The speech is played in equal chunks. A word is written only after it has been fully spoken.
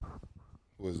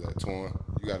what is that, Torn?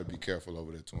 You got to be careful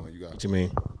over there, Torn. You got. What you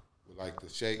mean? Like the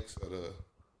shakes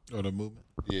or the movement.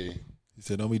 Yeah. He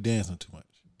said, "Don't be dancing too much.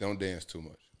 Don't dance too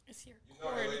much. It's your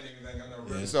cord.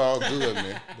 It's all good,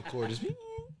 man. The cord is."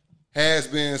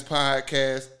 HasBeens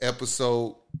Podcast,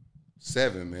 episode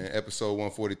 7, man. Episode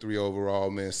 143 overall,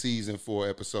 man. Season 4,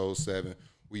 episode 7.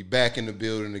 We back in the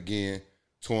building again.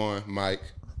 Torn, Mike,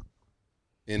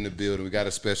 in the building. We got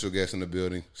a special guest in the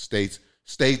building. Stay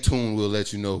tuned. We'll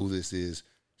let you know who this is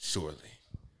shortly.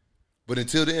 But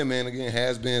until then, man, again,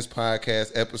 HasBeens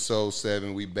Podcast, episode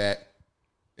 7. We back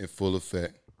in full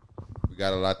effect. We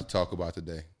got a lot to talk about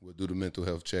today. We'll do the mental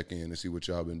health check-in and see what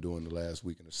y'all been doing the last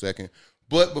week in a second.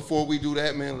 But before we do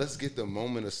that, man, let's get the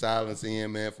moment of silence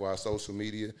in, man, for our social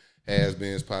media.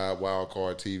 HasBeens Pod,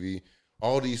 Wildcard TV.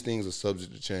 All these things are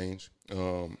subject to change.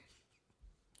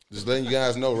 Just letting you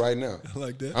guys know right now. I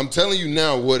like that. I'm telling you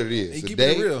now what it is. Hey, keep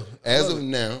Today, it real. as of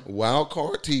now,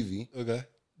 Wildcard TV. Okay.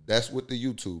 That's what the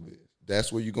YouTube is.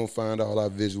 That's where you're going to find all our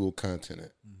visual content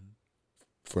at.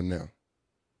 For now.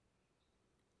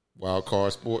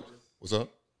 Wildcard Sports. What's up?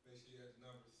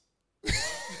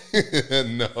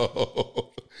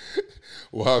 No.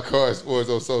 Wildcard Sports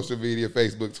on social media,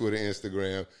 Facebook, Twitter,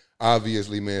 Instagram.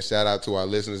 Obviously, man, shout out to our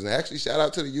listeners. And actually, shout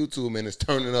out to the YouTube, man. It's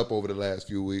turning up over the last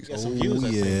few weeks. Got some views,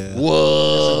 yeah.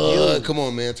 What? Come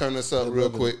on, man. Turn this up real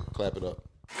quick. Clap it up.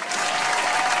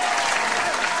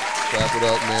 Clap it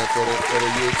up, man, for the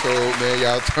YouTube, man.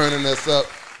 Y'all turning us up.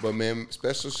 But, man,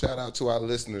 special shout out to our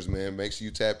listeners, man. Make sure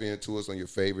you tap into us on your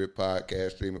favorite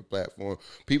podcast streaming platform.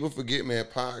 People forget, man,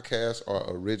 podcasts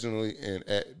are originally and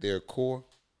at their core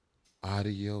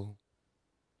audio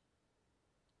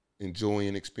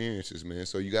enjoying experiences, man.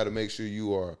 So you got to make sure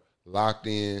you are locked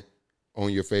in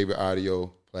on your favorite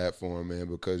audio platform, man,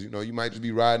 because, you know, you might just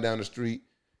be riding down the street.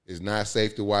 It's not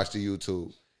safe to watch the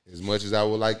YouTube. As much as I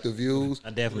would like the views, I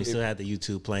definitely still had the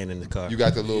YouTube playing in the car. you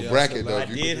got the little bracket, though. I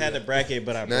did have the bracket,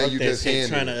 but I Now broke you that just shit handed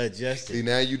trying it. to adjust it. See,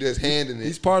 now you just handing it.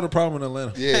 He's part of the problem in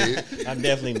Atlanta. Yeah. I'm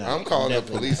definitely not. I'm calling the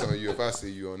Definitely police not. on you if I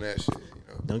see you on that shit. You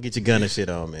know? Don't get your gunner shit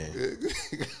on, man.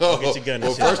 Well, your gunner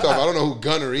shit first on. off, I don't know who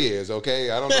Gunner is,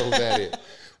 okay? I don't know who that is.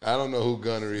 I don't know who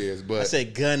Gunner is, but I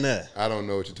said gunner. I don't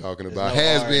know what you're talking about. no R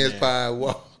HasBeens in Pod,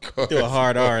 Walk. Threw a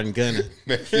hard R in gunner.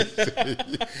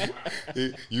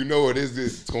 You know what is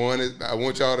this? Torn is, I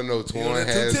want y'all to know Torn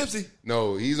Too has tipsy.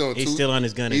 No, he's Still on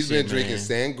his gunner He's been shit, drinking man.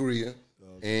 sangria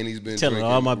and he's been Telling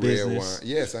drinking all my red business. wine.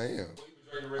 Yes, I am.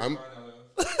 I'm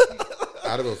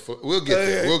out of a we'll get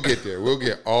there. We'll get there.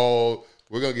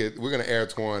 We're gonna air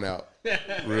Torn out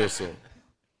real soon.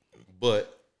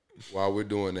 But while we're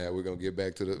doing that, we're gonna get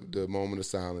back to the moment of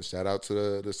silence. Shout out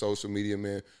to the social media,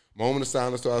 man. Moment of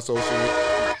silence to our social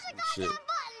media. Shit.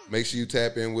 Make sure you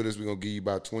tap in with us. We're gonna give you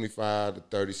about 25 to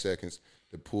 30 seconds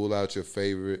to pull out your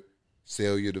favorite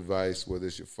cellular device, whether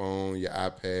it's your phone, your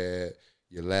iPad,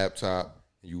 your laptop,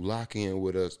 and you lock in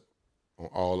with us on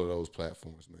all of those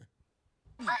platforms, man.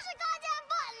 Push the goddamn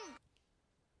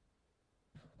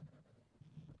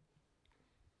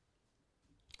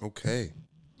button. Okay.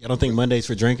 Y'all don't think Monday's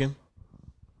for drinking?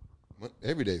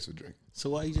 Every day's for drinking. So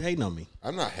why you hating on me?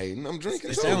 I'm not hating. I'm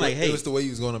drinking. It So sound like It hate. was the way he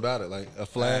was going about it, like a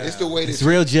flash. it's the way that It's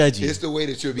real judgy. It's the way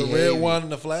that you're the behaving. red one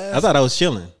and the flash. I thought I was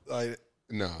chilling. Like,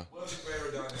 Nah.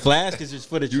 Flask is just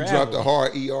for the You travel. dropped a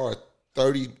hard ER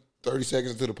 30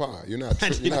 seconds into the pod. You're not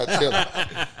chilling.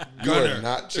 You are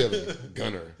not chilling.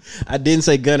 Gunner. I didn't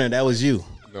say gunner. That was you.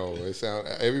 No, it sound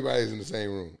everybody's in the same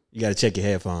room. You got to check your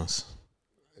headphones.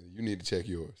 You need to check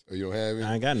yours. Or you don't have it?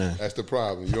 I ain't got none. That's the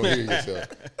problem. You don't hear yourself.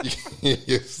 You can't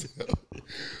hear yourself.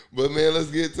 But man, let's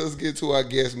get to our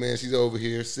guest, man. She's over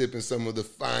here sipping some of the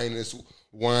finest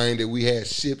wine that we had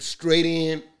shipped straight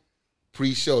in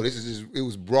pre-show. It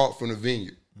was brought from the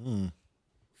vineyard.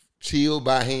 Chilled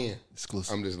by hand.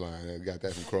 exclusive. I'm just lying. I got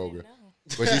that from Kroger.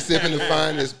 But she's sipping the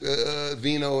finest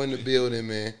vino in the building,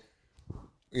 man.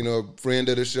 You know, friend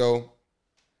of the show.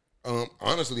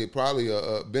 Honestly, probably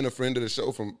been a friend of the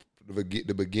show from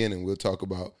the beginning. We'll talk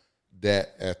about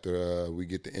that after we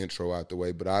get the intro out the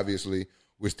way. But obviously,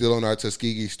 we're still on our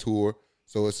Tuskegee tour.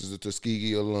 So this is a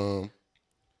Tuskegee alum.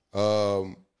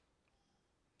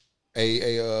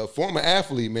 A former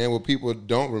athlete, man, what people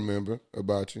don't remember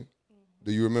about you.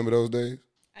 Do you remember those days?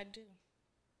 I do.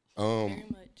 Um, Very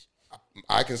much.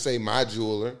 I can say my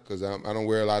jeweler because I don't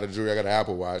wear a lot of jewelry. I got an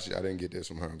Apple Watch. I didn't get this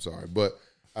from her. I'm sorry, but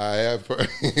I have.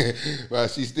 Well,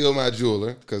 she's still my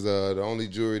jeweler because the only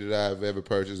jewelry that I've ever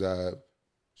purchased,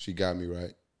 she got me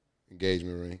right.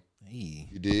 Engagement ring. Hey.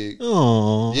 You dig?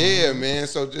 Oh, Yeah, man.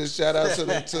 So just shout out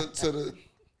to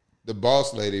the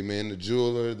boss lady, man. The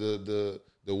jeweler, the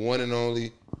one and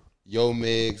only Yo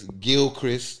Megs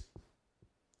Gilchrist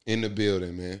in the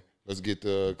building, man. Let's get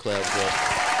the claps up.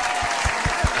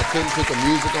 I couldn't put the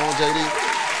music on, JD,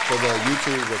 because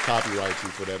YouTube will copyright you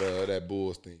for that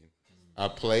Bulls theme. I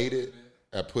played it,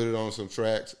 I put it on some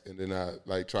tracks, and then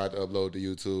I tried to upload to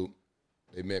YouTube.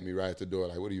 They met me right at the door,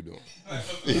 like, what are you doing?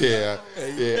 Yeah.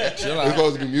 It's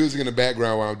supposed to be music in the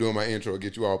background while I'm doing my intro,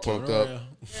 get you all pumped up. I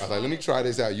was like, let me try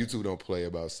this out. YouTube don't play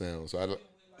about sound, so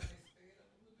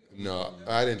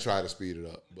I didn't try to speed it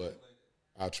up, but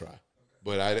I'll try.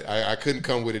 But I couldn't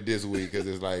come with it this week because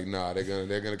it's like, nah,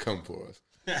 they're gonna come for us.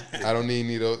 I don't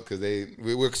need those because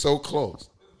we're so close.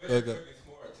 Okay.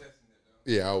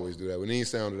 Yeah, I always do that. With any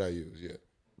sound that I use, yeah.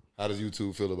 How does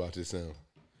YouTube feel about this sound?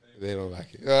 They don't like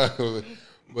it.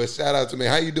 But shout out to me.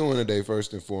 How you doing today,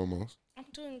 first and foremost? I'm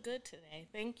doing good today.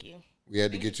 Thank you. We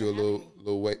had to get you a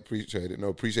little wait. Appreciate it. No,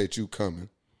 appreciate you coming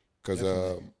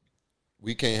because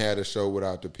we can't have the show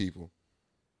without the people,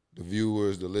 the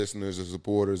viewers, the listeners, the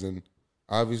supporters, and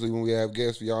obviously when we have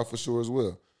guests, y'all for sure as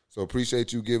well. So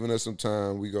appreciate you giving us some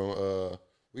time. We gonna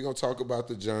talk about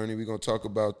the journey. We gonna talk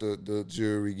about the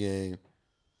jury game,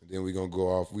 and then we gonna go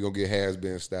off. We gonna get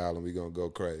HasBeens style, and we gonna go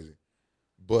crazy.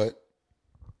 But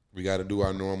we got to do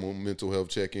our normal mental health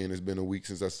check-in. It's been a week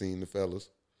since I seen the fellas.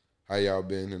 How y'all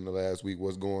been in the last week?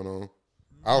 What's going on?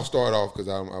 I'll start off because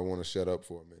I want to shut up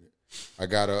for a minute. I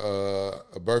got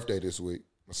a birthday this week.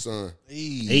 My son. Hey.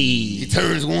 He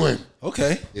turns 1.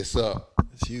 Okay. It's up.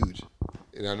 That's huge.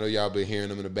 And I know y'all been hearing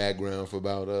him in the background for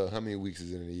about, how many weeks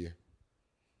is it in a year?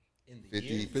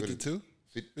 50, 52?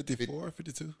 54,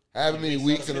 52? However many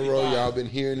weeks in a row y'all been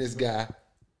hearing this guy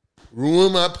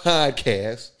ruin my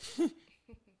podcast.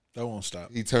 That won't stop.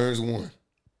 He turns 1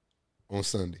 on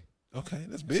Sunday. Okay,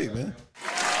 that's big, man.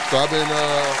 So I've been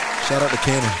Shout out to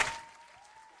Cannon.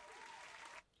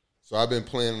 So I've been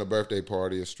planning a birthday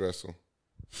party. It's stressful.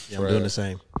 Yeah, I'm doing the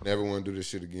same. Never want to do this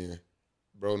shit again.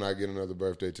 Bro not getting another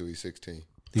birthday till he's 16.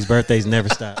 These birthdays never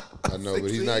stop. I know,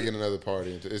 but he's not getting another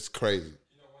party. It's crazy.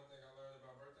 You know one thing I learned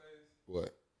about birthdays?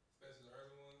 What? Especially the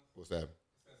early ones? What's that?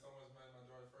 Spent so much money on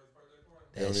my daughter's first birthday party.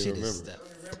 They don't even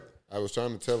remember. I was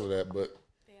trying to tell her that, but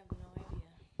They have no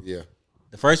idea. yeah.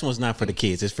 The first one's not for the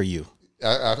kids. It's for you.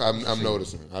 I'm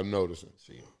noticing. I'm noticing.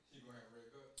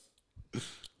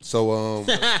 So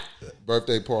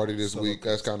birthday party this week.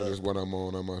 That's kind of just what I'm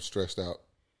on. I'm stressed out,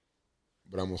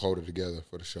 but I'm gonna hold it together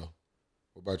for the show.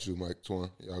 What about you, Mike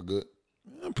Twan? Y'all good?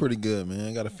 I'm pretty good, man.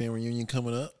 I got a family reunion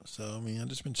coming up, so I mean, I've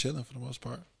just been chilling for the most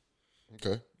part.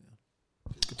 Okay.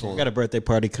 I got a birthday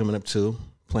party coming up too.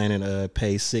 Planning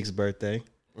Pay's 6th birthday.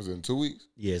 Was it in 2 weeks?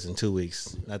 Yeah, it's in 2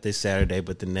 weeks. Not this Saturday,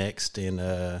 but the next. And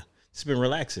it's been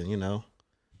relaxing, you know.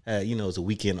 It's a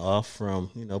weekend off from,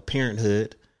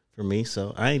 parenthood for me,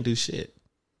 so I ain't do shit.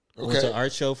 Okay. Went to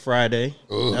art show Friday.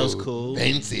 Ooh, that was cool.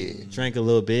 Fancy. Drank a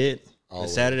little bit.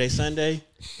 Always. Saturday, Sunday,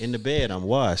 in the bed, I'm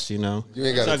washed, You ain't got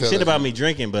to talking tell shit us. about me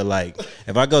drinking, but like,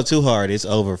 if I go too hard, it's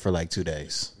over for like 2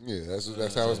 days. Yeah,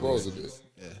 that's how it's supposed to be.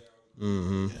 Yeah.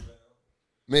 Mm-hmm.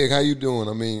 Meg, how you doing?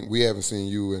 I mean, we haven't seen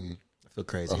you in I feel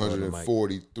crazy. holding the mic.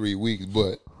 143 weeks,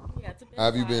 but Yeah, it's a bit how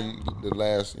have you wild. been the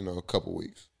last, couple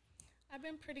weeks? I've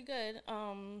been pretty good.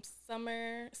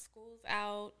 Summer, school's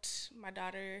out. My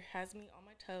daughter has me on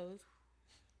my toes.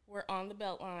 We're on the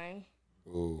belt line.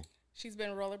 Ooh. She's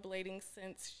been rollerblading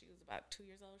since she was about 2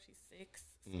 years old. She's 6.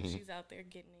 So she's out there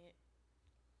getting it.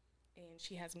 And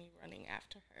she has me running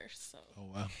after her. So Oh,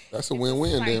 wow. That's a it's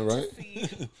win-win sight then, to right?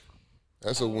 see.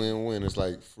 That's a win-win. It's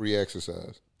like free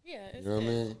exercise. Yeah, it's You know what I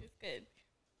good. mean? It's good.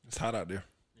 It's hot out there.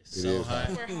 It's It so is hot.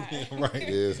 We're high. Right. It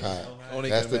is hot. Only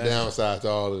That's can the imagine. downside to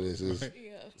all of this. Is Yeah.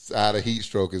 out of heat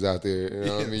stroke is out there. You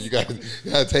know what I mean? You got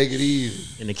to take it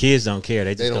easy. And the kids don't care.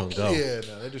 They just don't don't go. Yeah,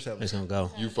 no, they just have They just don't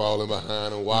go. You falling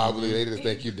behind and wobbly. They just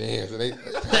think you dancing. They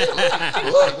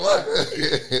what?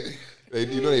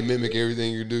 They mimic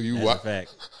everything you do. You That's a watch.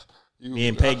 fact. Me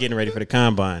and Pay getting ready for the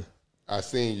combine. I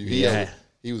seen you. Yeah.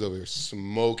 He was over here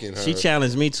smoking her. She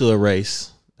challenged me to a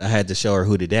race. I had to show her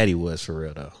who the daddy was for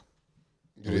real, though.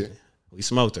 You did? We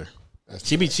smoked her. That's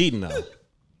She be cheating, though.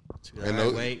 She be like, And all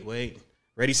those- right, wait.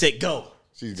 Ready, set, go.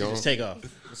 She's She gone. just take off.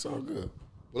 It's all good.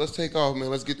 Well, let's take off, man.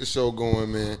 Let's get the show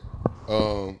going, man.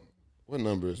 What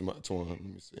number is my Twan? Let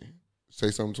me see.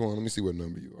 Say something, Twan. Let me see what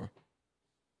number you are.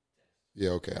 Yeah,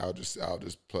 okay. I'll just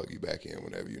plug you back in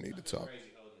whenever you need to talk.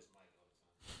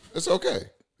 It's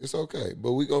okay. It's okay.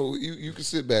 But we go. You can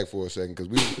sit back for a second because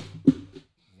we.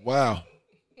 Wow.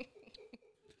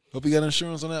 Hope you got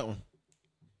insurance on that one.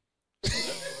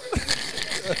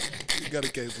 You got a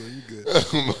case, so you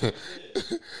good.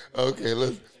 Okay,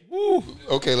 let's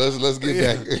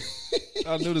get back.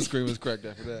 I knew the screen was cracked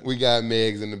after that. We got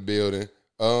Megs in the building.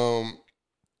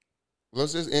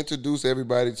 Let's just introduce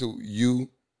everybody to you,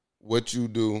 what you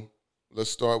do, let's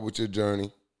start with your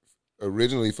journey.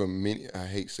 Originally from I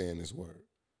hate saying this word.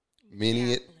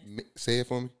 Say it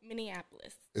for me.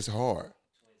 Minneapolis. It's hard.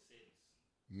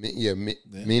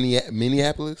 Minneapolis.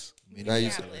 Minneapolis.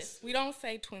 We don't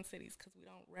say Twin Cities because we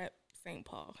don't rep St.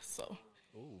 Paul. So.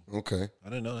 Okay. I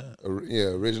didn't know that.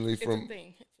 Originally It's from a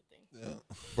thing.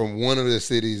 from one of the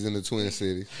cities in the Twin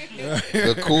Cities,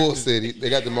 the cool city. They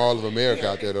got the Mall of America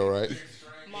out there, though, right?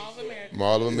 Mall of America.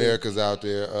 Mall of America's out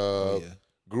there.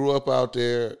 Grew up out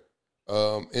there.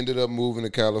 Ended up moving to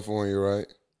California, right?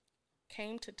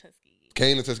 Came to Tuskegee.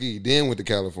 Came to Tuskegee, then went to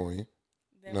California.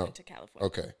 Then went to California.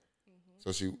 Okay.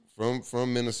 So she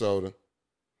from Minnesota.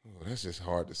 Oh, that's just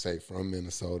hard to say. From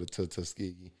Minnesota to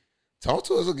Tuskegee. Talk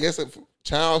to us, I guess,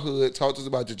 childhood. Talk to us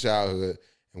about your childhood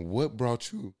and what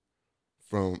brought you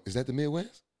from. Is that the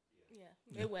Midwest? Yeah,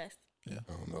 Midwest. I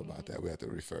don't know about that. We have to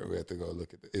refer. We have to go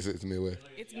look at it. Is it Midwest?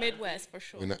 It's Midwest for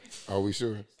sure. Are we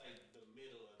sure?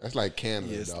 That's like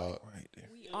Canada, dog. Right there.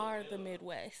 We are the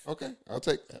Midwest. Okay, I'll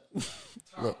take that.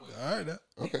 Look, All right.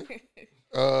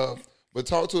 okay. But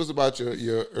talk to us about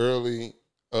your early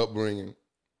upbringing.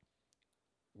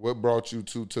 What brought you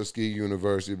to Tuskegee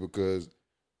University? Because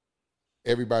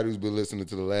everybody who's been listening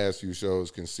to the last few shows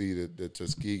can see that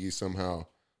Tuskegee somehow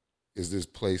is this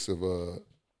place of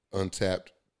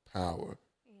untapped power.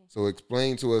 So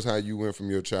explain to us how you went from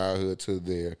your childhood to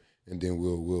there, and then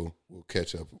we'll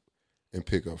catch up and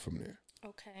pick up from there.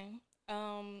 Okay.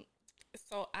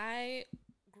 So I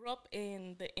grew up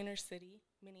in the inner city,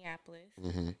 Minneapolis,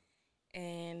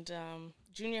 and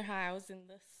junior high I was in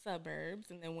the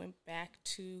suburbs, and then went back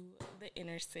to the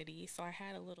inner city. So I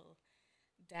had a little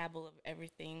dabble of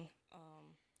everything.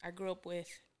 I grew up with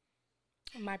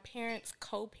my parents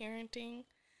co-parenting,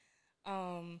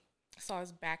 so I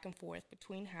was back and forth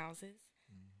between houses.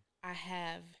 I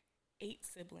have 8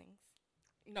 siblings.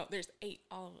 No, there's 8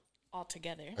 all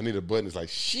together. I need a button that's like,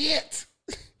 shit.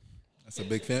 That's a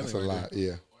big family. That's a lot,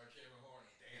 yeah.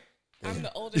 I'm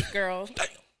the oldest girl.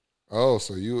 Oh,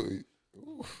 so you...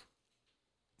 Oof.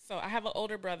 So I have an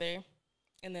older brother,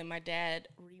 and then my dad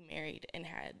remarried and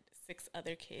had 6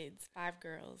 other kids, 5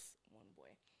 girls, 1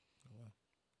 boy.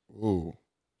 Ooh.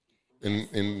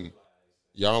 And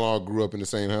y'all all grew up in the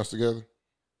same house together?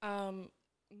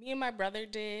 Me and my brother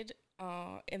did,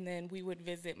 and then we would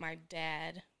visit my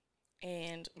dad,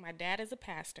 and my dad is a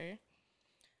pastor.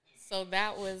 So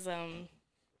that was,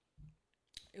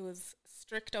 it was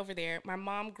strict over there. My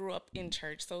mom grew up in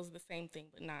church, so it was the same thing,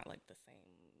 but not like the same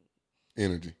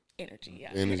Energy,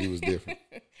 yeah. The energy was different.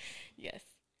 Yes.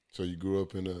 So you grew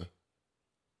up in a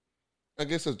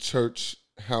church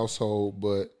household,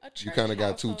 but you kind of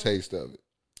got 2 tastes of it.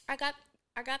 I got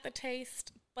the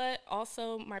taste, but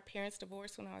also my parents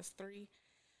divorced when I was 3.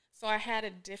 So I had a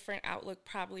different outlook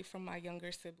probably from my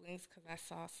younger siblings because I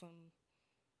saw some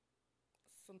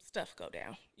stuff go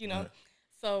down, you know. Right.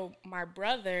 So my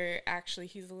brother, actually,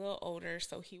 he's a little older,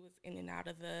 so he was in and out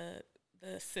of the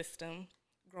system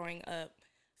growing up.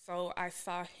 So I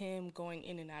saw him going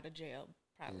in and out of jail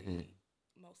probably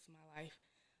most of my life.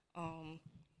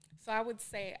 So I would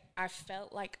say I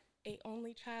felt like a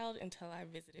only child until I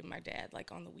visited my dad,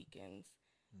 like on the weekends.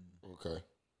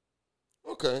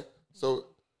 Okay. So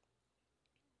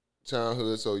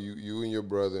childhood. So you and your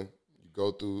brother, you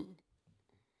go through.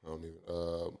 I don't even.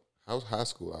 How's high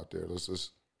school out there? Let's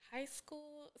just. High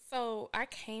school. So I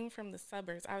came from the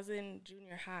suburbs. I was in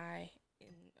junior high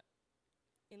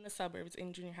in the suburbs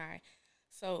in junior high.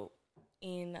 So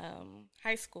in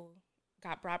high school,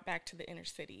 got brought back to the inner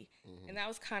city. And that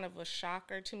was kind of a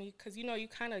shocker to me because, you know, you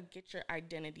kind of get your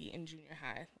identity in junior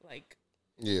high. Like,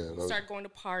 you start going to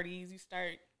parties. You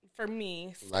start, for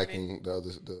me, liking the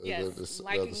other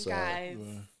liking side.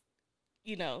 guys,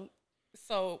 you know.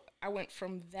 So I went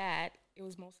from that. It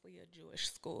was mostly a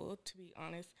Jewish school, to be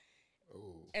honest.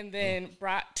 And then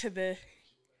brought to the...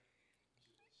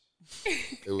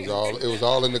 It was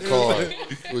all in the car.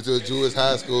 It was a Jewish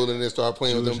high school, and they started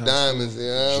playing with them diamonds. You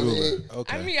know what I mean?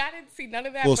 Okay. I mean, I didn't see none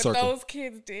of that, Full but circle. those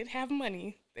kids did have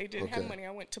money. They did have money.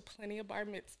 I went to plenty of bar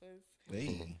mitzvahs.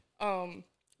 Hey.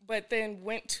 But then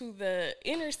went to the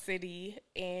inner city,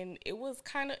 and it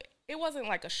wasn't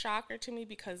like a shocker to me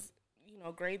because, you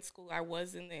know, grade school, I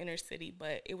was in the inner city,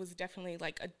 but it was definitely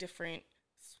like a different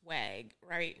swag,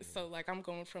 right? So, like, I'm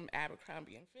going from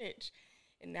Abercrombie and Fitch,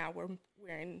 and now we're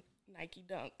wearing Nike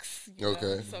Dunks. You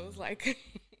know? So it was like...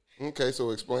 Okay,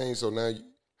 so explain. So now,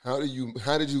 how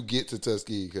did you get to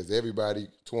Tuskegee? Because everybody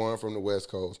torn from the West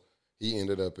Coast, he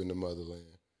ended up in the motherland.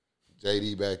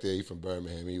 JD back there, he from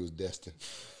Birmingham. He was destined.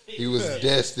 He was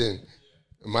destined.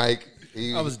 Mike,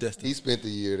 I was destined. He spent the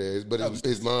year there, but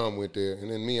his mom went there.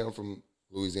 And then me, I'm from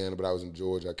Louisiana, but I was in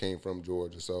Georgia. I came from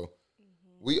Georgia. So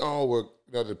we all were,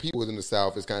 the people within the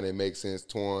South, it's kind of, it makes sense.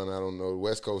 Torn, I don't know. The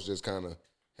West Coast just kind of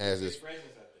has this.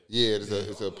 Yeah,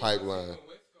 it's a pipeline. West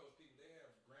Coast people, they have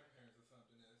grandparents or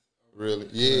something that's Really?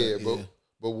 Yeah,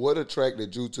 but what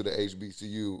attracted you to the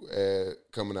HBCU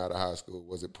coming out of high school?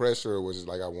 Was it pressure or was it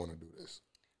like, I want to do this?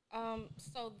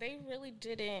 So they really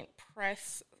didn't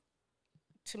press,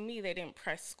 to me, they didn't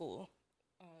press school,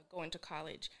 going to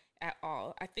college at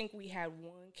all. I think we had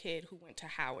one kid who went to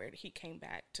Howard. He came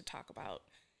back to talk about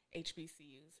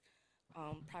HBCUs,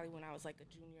 probably when I was like a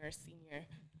junior or senior.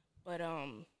 But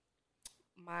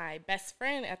my best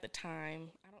friend at the time,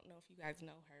 I don't know if you guys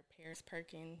know her, Paris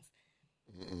Perkins.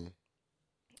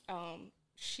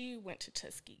 She went to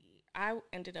Tuskegee. I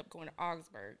ended up going to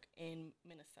Augsburg in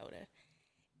Minnesota.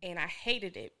 And I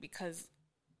hated it because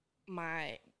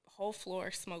my whole floor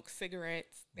smoked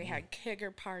cigarettes. They had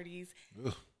kegger parties.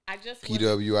 Ugh. I just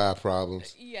PWI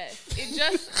problems. Yes, it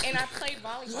just, and I played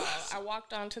volleyball. I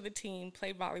walked onto the team,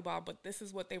 played volleyball, but this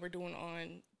is what they were doing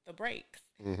on the breaks.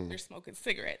 They're smoking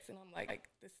cigarettes, and I'm like,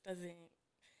 this doesn't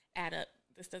add up.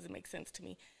 This doesn't make sense to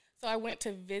me. So I went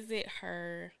to visit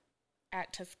her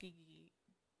at Tuskegee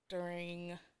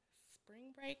during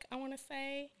spring break, I want to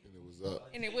say. And it was up.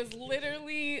 And it was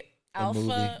literally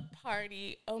Alpha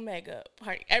party, Omega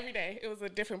party. Every day it was a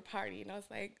different party. And I was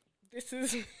like, this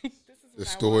is the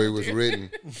story was written.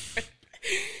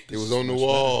 It was on the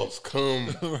walls.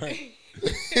 Come.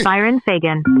 Byron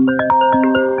Fagan.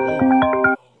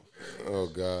 Oh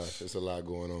gosh, there's a lot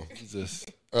going on. Jesus.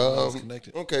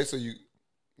 Connected. Okay, so you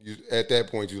at that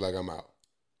point you like, I'm out.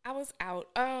 I was out.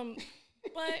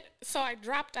 But so I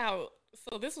dropped out.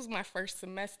 So this was my first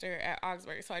semester at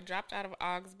Augsburg. So I dropped out of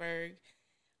Augsburg.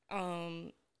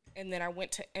 And then I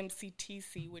went to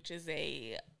MCTC, which is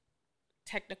a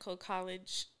technical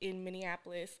college in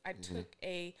Minneapolis. I took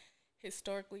a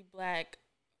historically black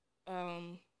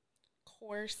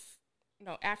course,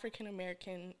 African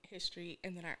American history,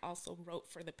 and then I also wrote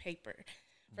for the paper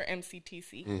for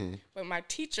MCTC. But my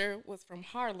teacher was from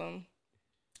Harlem,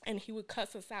 and he would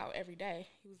cuss us out every day.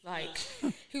 He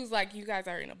was like, you guys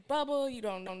are in a bubble. You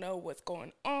don't know what's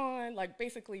going on. Like,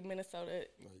 basically, Minnesota,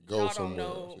 y'all don't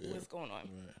know what's going on.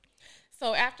 Right.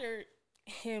 So after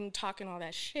him talking all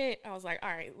that shit, I was like, all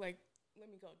right, like, let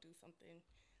me go do something.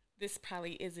 This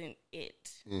probably isn't it.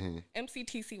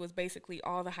 MCTC was basically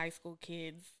all the high school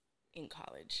kids in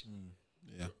college.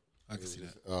 Yeah, I can see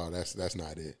that. Oh, that's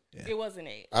not it. Yeah. It wasn't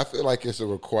it. I feel like it's a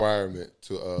requirement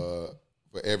to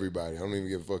for everybody. I don't even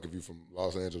give a fuck if you're from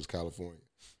Los Angeles, California.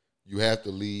 You have to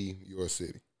leave your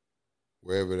city,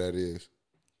 wherever that is.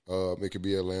 It could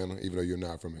be Atlanta, even though you're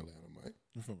not from Atlanta, Mike.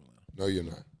 I'm from Atlanta. No, you're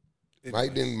not.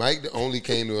 Mike only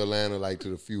came to Atlanta like to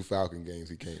the few Falcon games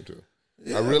he came to.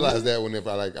 Yeah, I realized that when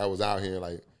I was out here,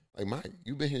 like Mike,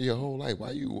 you've been here your whole life.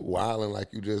 Why you wilding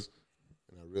like you just?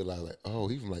 And I realized like, oh,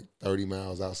 he's from like 30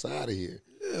 miles outside of here.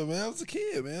 Yeah, man, I was a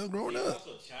kid, man. I was growing up.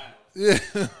 Yeah,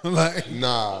 like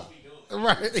nah.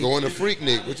 Right. Going to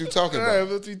Freaknik. What you talking about? Right,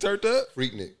 what you turned up?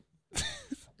 Freaknik.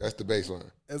 That's the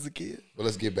baseline. As a kid. But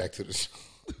let's get back to the show.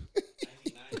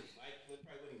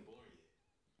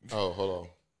 Oh, hold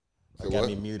on. Got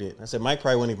me muted. I said Mike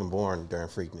probably wasn't even born during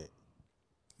Freaknik.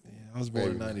 Yeah, I was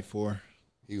born in 94.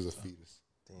 He was a fetus.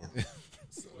 Damn.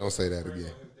 Don't say that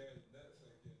again.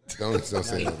 Don't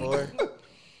say that again.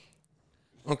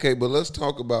 Okay, but let's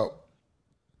talk about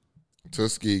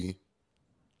Tuskegee.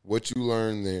 What you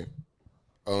learned there.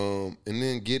 And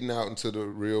then getting out into the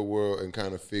real world and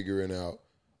kind of figuring out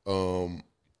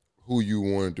who you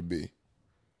wanted to be.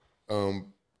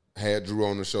 Had Drew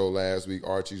on the show last week.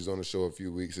 Archie was on the show a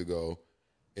few weeks ago.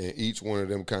 And each one of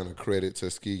them kind of credit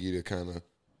Tuskegee to kind of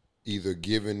either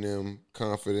giving them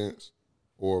confidence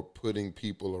or putting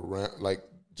people around, like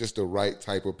just the right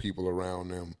type of people around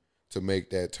them to make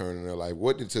that turn in their life.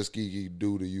 What did Tuskegee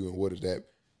do to you, and what did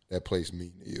that place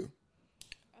mean to you?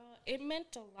 It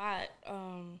meant a lot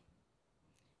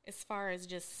as far as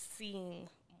just seeing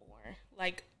more.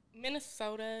 Like,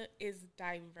 Minnesota is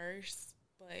diverse,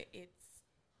 but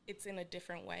it's in a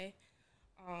different way.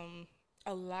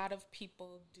 A lot of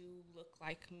people do look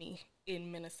like me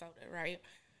in Minnesota, right?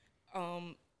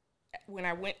 When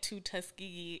I went to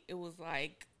Tuskegee, it was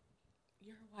like,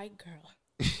 you're a white girl.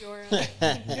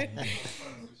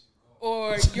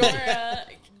 Or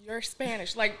you're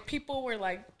Spanish. Like, people were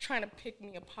like trying to pick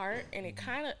me apart, and it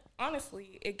kind of,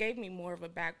 honestly, it gave me more of a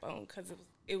backbone, because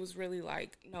it was really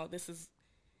like, no,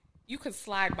 you could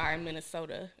slide by in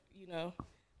Minnesota,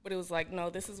 but it was like,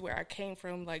 no, this is where I came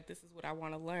from. Like, this is what I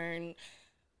want to learn.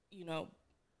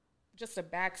 Just a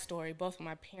backstory. Both of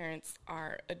my parents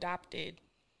are adopted,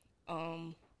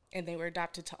 and they were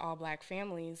adopted to all black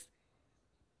families.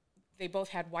 they both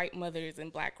had white mothers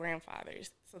and black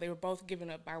grandfathers. So they were both given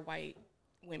up by white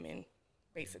women,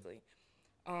 basically.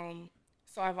 So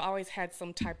I've always had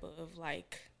some type of,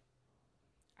 like,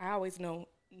 I always knew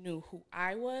who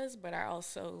I was, but I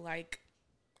also, like,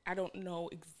 I don't know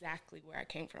exactly where I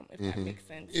came from, if that makes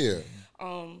sense. Yeah.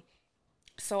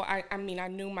 So, I mean, I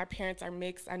knew my parents are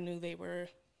mixed. I knew they were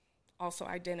also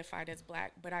identified as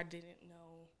black, but I didn't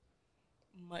know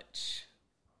much.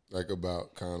 Like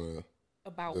about kind of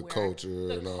about the where culture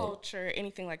the and all. culture,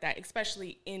 anything like that,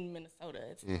 especially in Minnesota.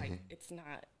 It's like, it's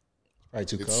not. Right,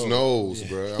 too It cold. snows,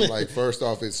 bro. I'm like, first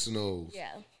off, it snows.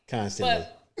 Yeah. Constantly.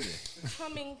 But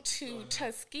coming to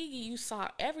Tuskegee, you saw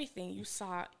everything. You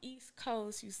saw East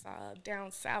Coast, you saw down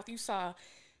south, you saw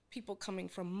people coming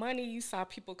from money, you saw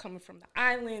people coming from the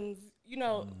islands. You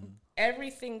know,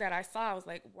 everything that I saw, I was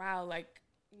like, wow, like,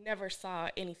 never saw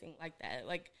anything like that.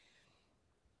 Like,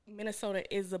 Minnesota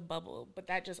is a bubble, but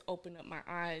that just opened up my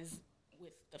eyes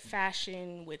with the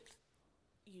fashion, with,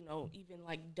 you know, even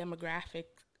like demographic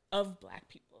of black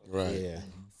people. Right. Yeah.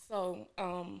 So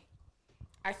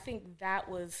I think that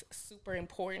was super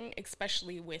important,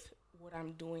 especially with what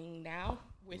I'm doing now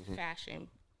with fashion.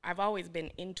 I've always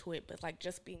been into it, but like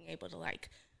just being able to like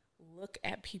look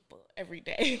at people every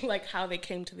day, like how they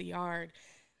came to the yard,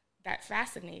 that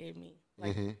fascinated me.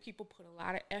 Like people put a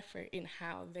lot of effort in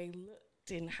how they looked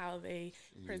and how they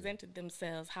presented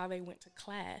themselves, how they went to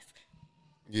class.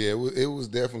 Yeah, it was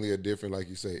definitely a different, like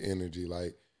you say, energy.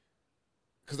 Like,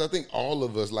 because I think all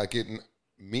of us, like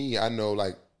me, I know,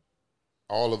 like,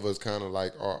 all of us kind of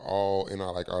like are all in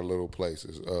our like our little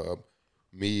places.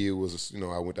 Me, it was, you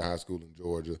know, I went to high school in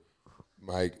Georgia.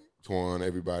 Mike, Twan,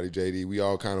 everybody, JD, we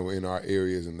all kind of were in our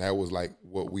areas, and that was like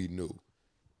what we knew.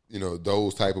 You know,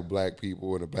 those type of black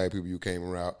people and the black people you came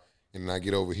around. And then I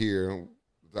get over here,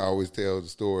 I always tell the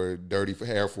story, Dirty for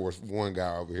Air Force One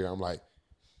guy over here. I'm like,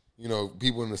 you know,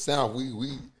 people in the South,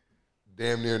 we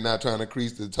damn near not trying to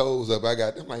crease the toes up.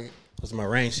 I'm like, Those are my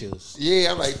rain shoes.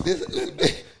 yeah, I'm like, these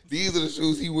are the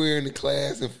shoes he wearing in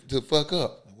class and to fuck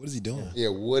up. What is he doing? Yeah,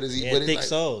 what is he? Yeah, What is thick like,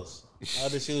 soles. All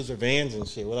the shoes are Vans and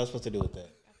shit. What else supposed to do with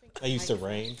that? I used to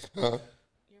rain. huh?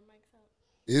 Your mic's out.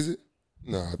 Is it?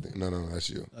 No, I think no, that's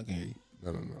you. I can hear you.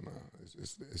 No.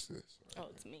 It's this. Oh,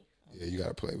 it's me. Yeah, you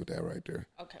gotta play with that right there.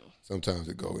 Okay. Sometimes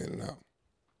it go in and out.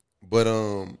 But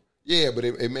yeah, but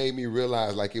it made me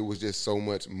realize like it was just so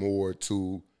much more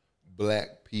to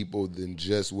black people than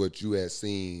just what you had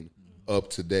seen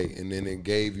up to date. And then it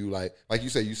gave you like you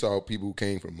said, you saw people who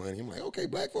came from money. I'm like, okay,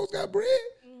 black folks got bread.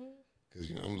 Because,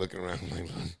 you know, I'm looking around like,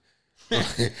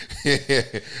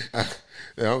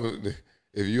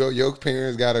 if your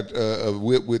parents got a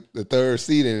whip with the third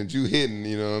seat in it, you hitting,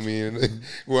 you know what I mean?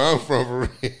 Where I'm from, for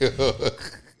real.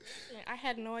 I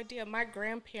had no idea. My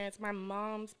grandparents, my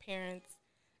mom's parents,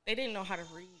 they didn't know how to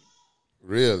read.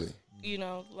 Really? You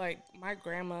know, like my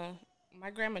grandma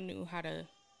knew how to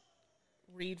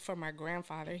read for my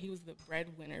grandfather. He was the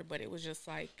breadwinner, but it was just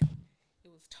like,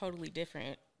 it was totally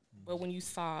different. But when you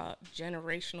saw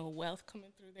generational wealth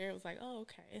coming through there, it was like, oh,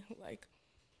 okay. Like,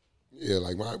 Yeah,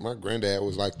 like my granddad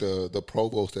was like the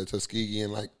provost at Tuskegee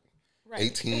in like right.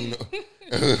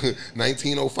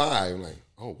 1905. I'm like,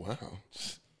 oh, wow.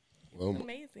 Well,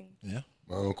 Amazing. Yeah.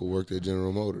 my uncle worked at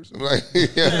General Motors. I'm like,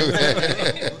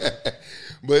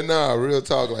 but nah, real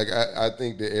talk. Like I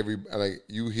think that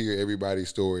you hear everybody's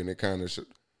story, and it kind of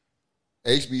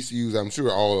HBCUs. I'm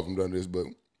sure all of them done this, but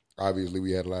obviously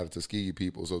we had a lot of Tuskegee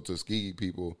people. So Tuskegee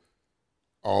people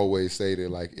always say that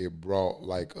like it brought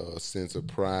like a sense of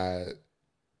pride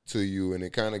to you, and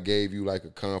it kind of gave you like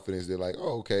a confidence that like,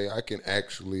 oh, okay, I can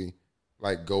actually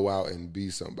like go out and be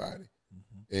somebody.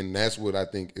 And that's what I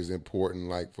think is important,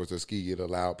 like for Tuskegee, to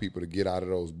allow people to get out of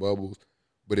those bubbles.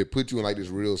 But it put you in like this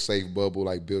real safe bubble,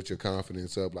 like built your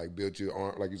confidence up, like built your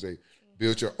arm, like you say,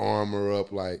 built your armor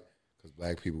up, like, because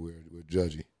black people, we're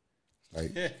judgy.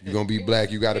 Like, you're going to be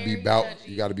black, you got to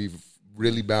be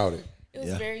really about it. It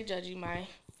was very judgy my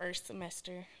first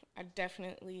semester. I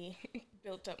definitely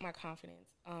built up my confidence.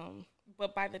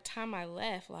 But by the time I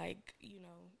left, like, you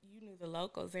know, you knew the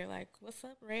locals. They're like, what's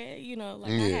up, Red? You know,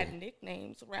 like I had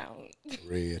nicknames around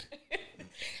Red.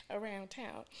 around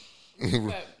town.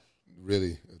 But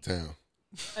Really, a town.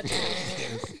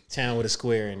 Town with a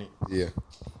square in it. Yeah.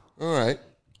 All right.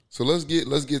 So let's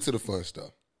get to the fun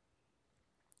stuff.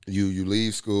 You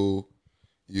leave school,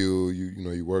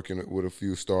 you're working with a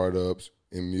few startups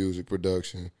in music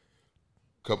production,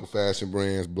 a couple fashion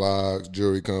brands, blogs,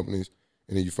 jewelry companies,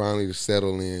 and then you finally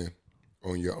settle in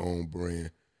on your own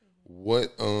brand. What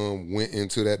went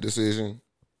into that decision?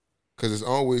 Because it's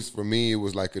always, for me, it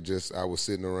was like I was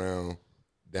sitting around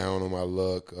down on my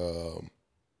luck,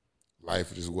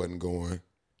 life just wasn't going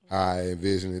how I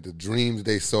envisioned it. The dreams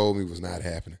they sold me was not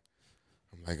happening.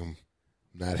 I'm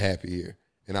not happy here.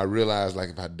 And I realized, like,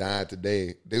 if I died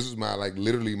today, this was my, like,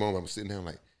 literally moment. I'm sitting down,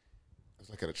 like, I was,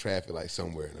 like, at a traffic light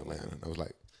somewhere in Atlanta. And I was,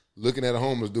 like, looking at a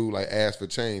homeless dude, like, ask for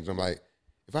change. I'm like,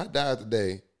 if I died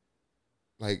today,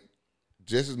 like,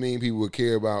 just as many people would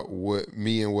care about what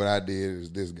me and what I did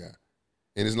as this guy.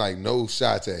 And it's, like, no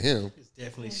shots at him. It's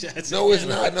definitely shots No, at it's him.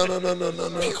 not.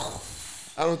 No.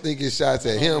 I don't think it's shots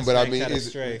at him, but I mean,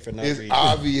 it's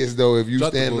obvious, though, if you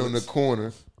standing on the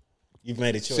corner, you've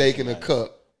made a choice, shaking a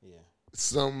cup. Yeah.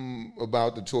 Something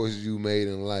about the choices you made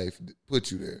in life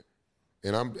put you there.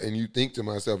 And you think to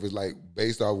myself, it's like,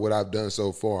 based off what I've done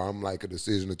so far, I'm like a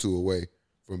decision or two away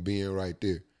from being right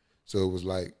there. So it was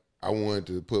like, I wanted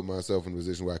to put myself in a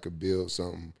position where I could build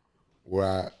something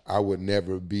where I would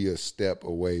never be a step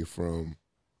away from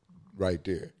right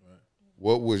there. Right.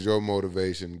 What was your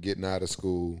motivation getting out of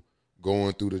school,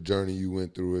 going through the journey you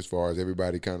went through as far as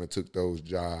everybody kind of took those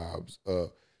jobs?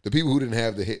 The people who didn't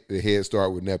have the head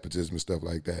start with nepotism and stuff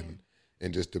like that,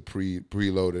 and just the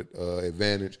preloaded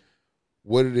advantage.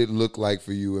 What did it look like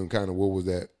for you, and kind of what was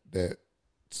that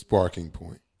sparking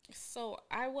point? So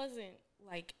I wasn't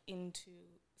like into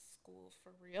school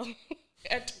for real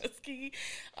at Tuskegee.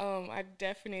 I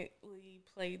definitely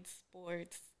played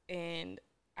sports, and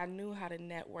I knew how to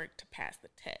network to pass the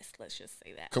test. Let's just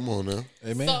say that. Come on now,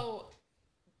 amen. So,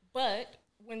 but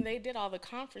when they did all the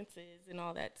conferences and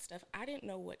all that stuff, I didn't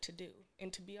know what to do.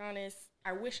 And to be honest,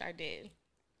 I wish I did.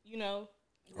 You know,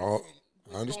 I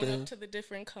understand. Going up to the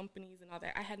different companies and all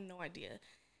that, I had no idea.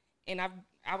 And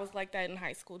I was like that in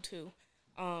high school too.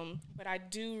 But I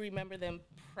do remember them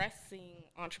pressing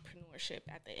entrepreneurship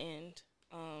at the end,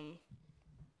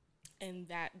 and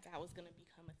that was going to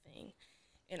become a thing.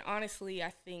 And honestly,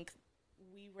 I think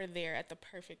we were there at the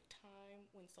perfect time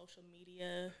when social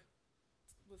media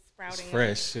was sprouting. It's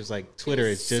fresh. It was like Twitter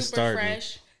is just starting.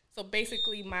 Fresh. So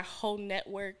basically, my whole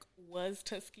network was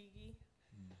Tuskegee.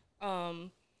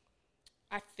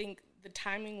 I think the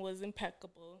timing was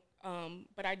impeccable.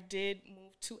 But I did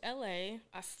move to LA.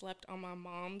 I slept on my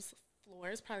mom's floor.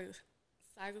 It's probably the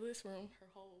size of this room, her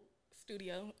whole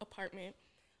studio apartment.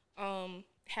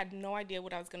 Had no idea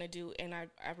what I was going to do. And I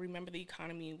remember the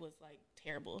economy was like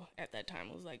terrible at that time.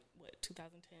 It was like,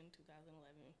 2010,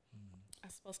 2011. I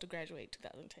was supposed to graduate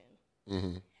 2010.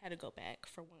 Mm-hmm. Had to go back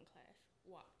for one class.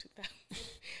 Walk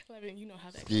 2011. You know how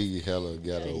that goes. Hella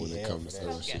ghetto when it comes to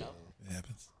that shit. It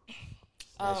happens.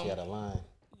 She had a line.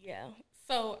 Yeah.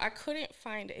 So I couldn't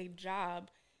find a job.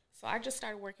 So I just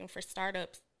started working for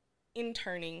startups,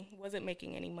 interning, wasn't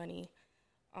making any money.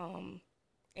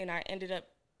 And I ended up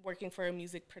working for a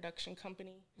music production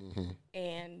company. Mm-hmm.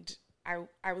 And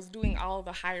I was doing all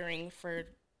the hiring for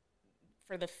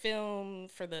the film,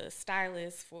 for the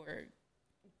stylist, for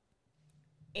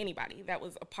anybody that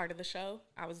was a part of the show.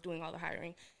 I was doing all the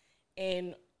hiring.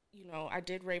 And, I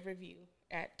did rave review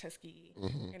at Tuskegee.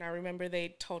 Mm-hmm. And I remember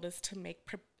they told us to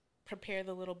prepare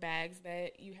the little bags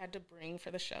that you had to bring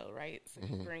for the show, right? So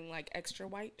you bring like extra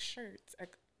white shirts,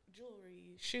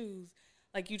 jewelry, shoes.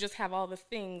 Like you just have all the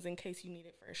things in case you need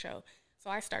it for a show. So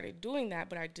I started doing that,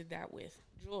 but I did that with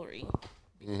jewelry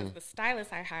because the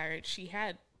stylist I hired, she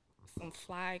had some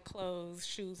fly clothes,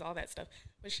 shoes, all that stuff,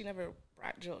 but she never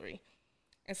brought jewelry.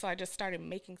 And so I just started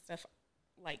making stuff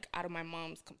like out of my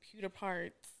mom's computer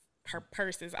parts, her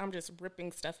purses. I'm just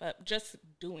ripping stuff up, just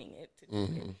doing it to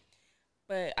do it.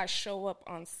 But I show up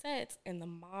on sets, and the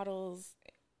models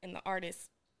and the artists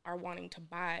are wanting to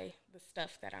buy the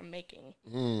stuff that I'm making.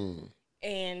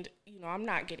 And, I'm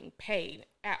not getting paid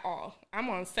at all. I'm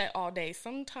on set all day.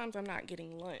 Sometimes I'm not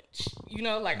getting lunch.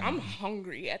 I'm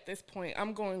hungry at this point.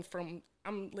 I'm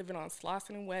living on Slauson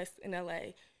and West in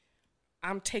L.A.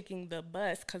 I'm taking the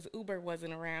bus because Uber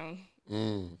wasn't around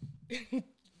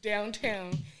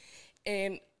downtown.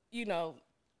 And,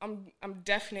 I'm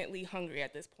definitely hungry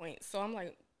at this point. So I'm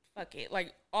like, fuck it.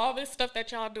 Like, all this stuff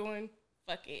that y'all doing,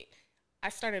 fuck it. I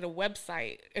started a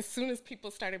website. As soon as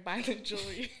people started buying the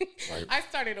jewelry, right. I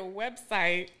started a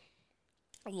website,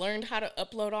 learned how to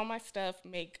upload all my stuff,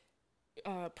 make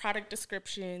product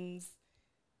descriptions,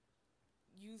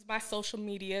 use my social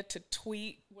media to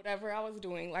tweet whatever I was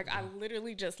doing. Like, I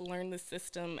literally just learned the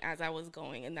system as I was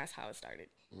going, and that's how it started.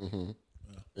 Mm-hmm.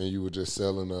 And you were just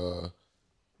selling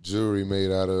jewelry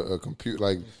made out of a computer,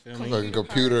 like fucking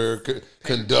computer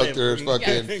conductors,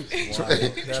 fucking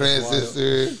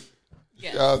transistors.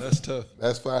 Yeah, that's tough.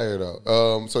 That's fire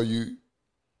though. So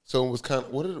it was kind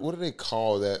of what do they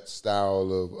call that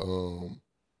style of?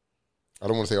 I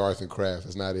don't want to say arts and crafts.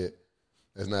 That's not it.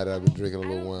 That's not it. I've been drinking a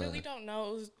little wine. I really don't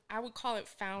know. I would call it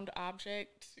found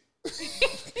object.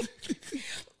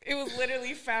 It was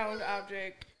literally found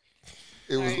object.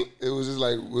 It was just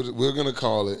like we're gonna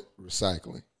call it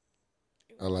recycling.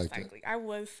 I like that. I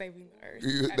was saving the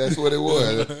earth. That's what it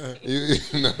was.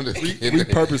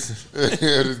 Repurposing.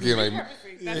 Just kidding. Like,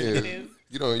 That's what it is.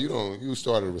 You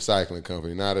started a recycling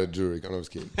company, not a jewelry company. I'm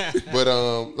just kidding. But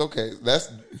okay, that's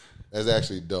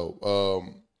actually dope.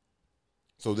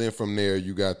 So then from there,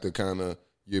 you got the kind of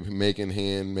you're making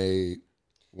handmade,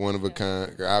 one of a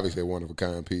kind, obviously one of a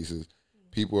kind pieces.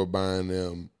 People are buying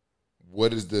them.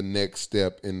 What is the next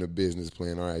step in the business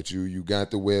plan? All right, you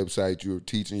got the website. You're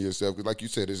teaching yourself. Because like you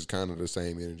said, this is kind of the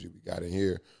same energy we got in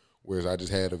here. Whereas I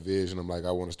just had a vision. I'm like,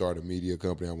 I want to start a media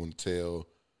company. I want to tell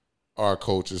our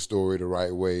culture story the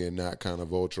right way and not kind of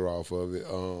vulture off of it.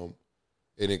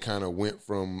 And it kind of went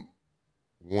from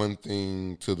one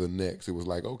thing to the next. It was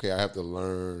like, okay, I have to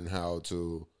learn how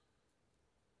to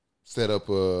set up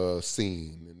a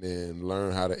scene and then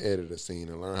learn how to edit a scene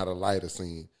and learn how to light a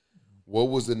scene. What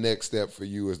was the next step for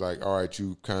you? It's like, all right,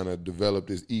 you kind of developed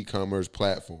this e-commerce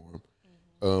platform,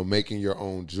 making your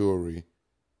own jewelry.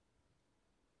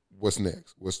 What's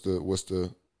next? What's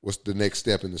the next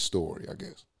step in the story, I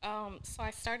guess? So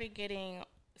I started getting,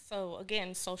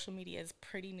 again, social media is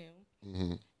pretty new.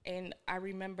 Mm-hmm. And I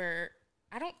remember,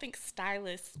 I don't think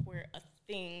stylists were a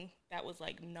thing that was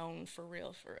like known for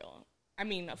real. I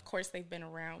mean, of course they've been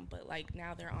around, but like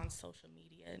now they're on social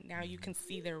media. Now you can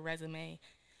see their resume.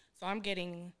 So I'm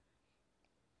getting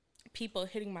people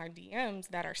hitting my DMs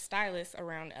that are stylists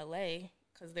around LA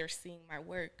because they're seeing my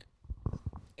work.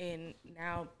 And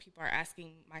now people are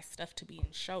asking my stuff to be in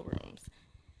showrooms.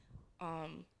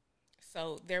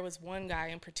 So there was one guy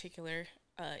in particular,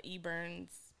 E. Burns.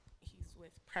 He's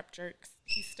with Prep Jerks.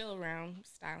 He's still around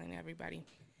styling everybody.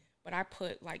 But I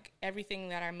put like everything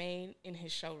that I made in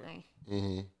his showroom.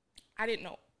 Mm-hmm. I didn't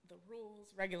know the rules,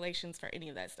 regulations for any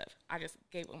of that stuff. I just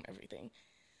gave him everything.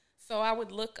 So I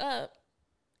would look up.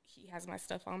 He has my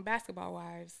stuff on Basketball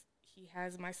Wives. He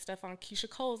has my stuff on Keisha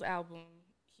Cole's album.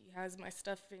 He has my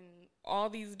stuff in all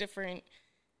these different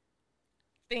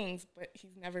things, but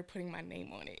he's never putting my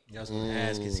name on it. I was going to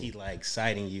ask, is he like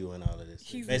citing you and all of this?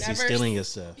 He's basically never stealing your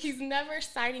stuff. He's never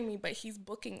citing me, but he's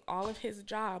booking all of his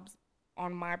jobs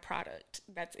on my product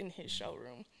that's in his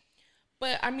showroom.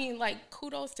 But I mean, like,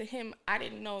 kudos to him. I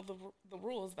didn't know the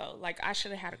rules though. Like, I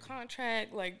should have had a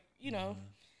contract. Like,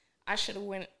 I should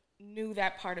have knew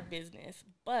that part of business.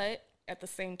 But at the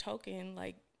same token,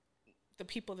 like, the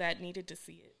people that needed to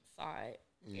see it saw it.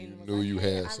 And was knew like, you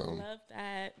hey, had something. I love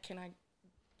that.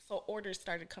 So orders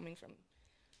started coming from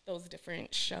those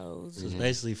different shows. It was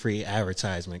basically free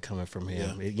advertisement coming from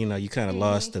him. Yeah. You kind of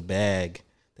lost the bag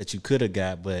that you could have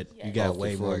got, but you got Off the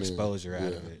way more front end. exposure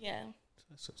out of it. Yeah.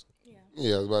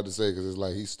 Yeah, I was about to say, because it's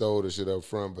like he stole the shit up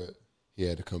front, but he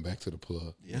had to come back to the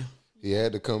plug. Yeah. He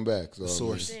had to come back. So, The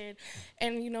source. I did.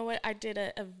 And you know what? I did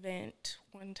an event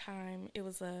one time. It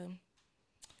was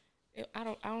I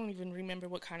don't even remember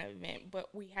what kind of event,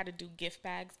 but we had to do gift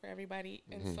bags for everybody.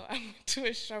 And so I went to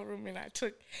a showroom and I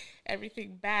took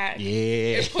everything back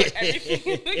and put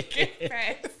everything in the gift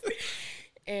bags.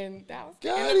 And that was the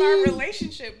end of our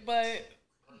relationship. But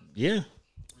Yeah.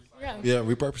 Yeah,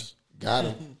 repurpose. Got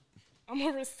him. I'm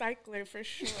a recycler for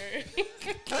sure.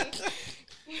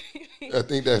 I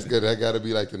think that's good. That got to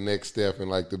be like the next step in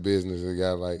like the business. It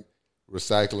got like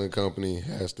recycling company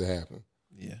has to happen.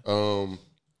 Yeah.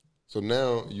 So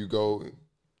now you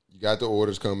got the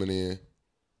orders coming in.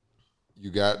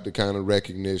 You got the kind of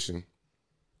recognition.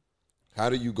 How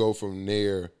do you go from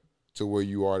there to where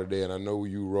you are today? And I know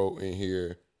you wrote in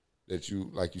here that you,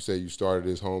 like you said, you started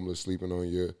as homeless, sleeping on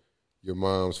your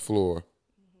mom's floor.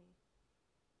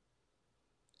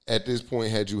 At this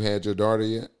point, had you had your daughter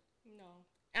yet? No.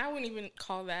 I wouldn't even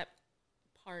call that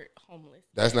part homeless.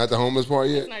 That's not the homeless part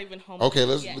yet? It's not even homeless. Okay,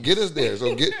 let's get us there.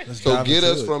 So get dive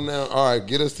us into from now. All right,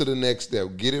 get us to the next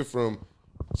step. Get it from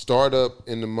start up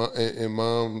in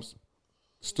mom's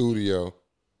studio.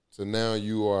 So now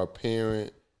you are a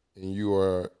parent and you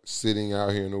are sitting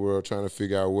out here in the world trying to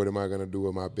figure out what am I going to do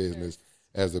with my business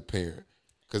as a parent.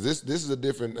 Because this is a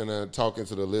different, and I'm talking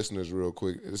to the listeners real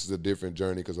quick, this is a different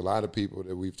journey because a lot of people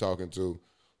that we've talking to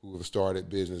who have started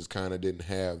business kind of didn't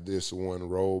have this one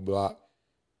roadblock.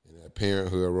 And that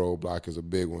parenthood roadblock is a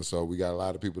big one. So we got a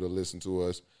lot of people that listen to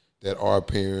us that are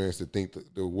parents that think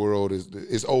that the world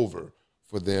is over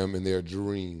for them and their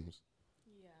dreams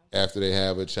after they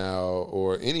have a child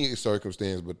or any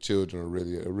circumstance, but children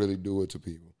really do it to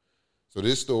people. So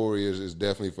this story is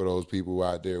definitely for those people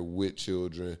out there with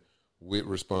children, with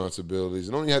responsibilities.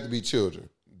 It don't even have to be children.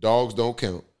 Dogs don't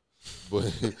count.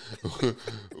 But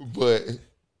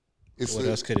it's What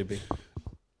else could it be?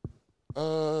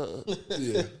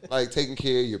 Yeah. Like taking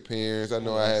care of your parents. I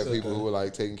know I have people who are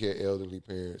like taking care of elderly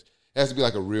parents. It has to be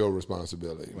like a real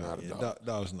responsibility, not a dog.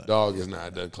 Dog's not. Dog is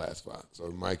not, doesn't classify.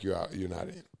 So Mike, you're out. You're not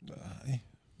in. Nah,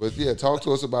 But yeah, talk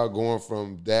to us about going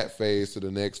from that phase to the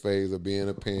next phase of being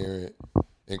a parent,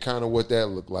 and kind of what that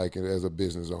looked like as a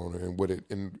business owner, and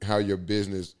and how your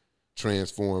business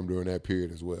transformed during that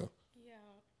period as well. Yeah.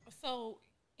 So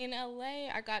in LA,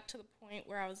 I got to the point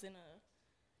where I was in a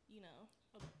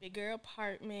bigger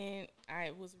apartment.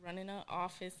 I was running an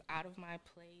office out of my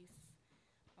place.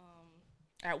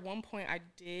 At one point, I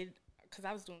did, because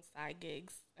I was doing side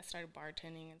gigs. I started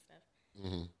bartending and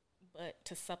stuff, but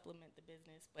to supplement the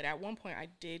business. But at one point, I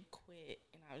did quit,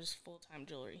 and I was just full-time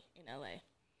jewelry in LA,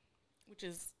 which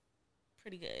is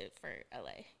pretty good for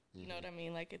LA. You know what I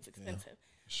mean? Like, it's expensive.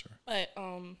 Yeah, sure. But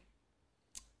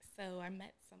so I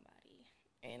met somebody,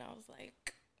 and I was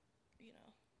like,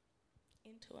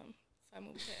 into him. So I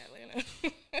moved to Atlanta.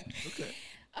 Okay.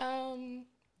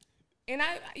 And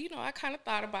I kind of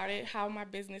thought about it, how my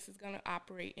business is going to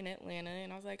operate in Atlanta.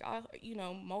 And I was like,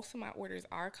 most of my orders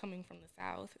are coming from the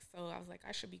South. So I was like,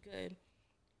 I should be good.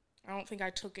 I don't think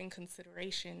I took in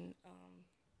consideration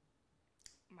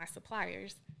my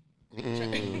suppliers, which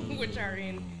are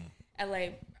in LA.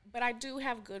 But I do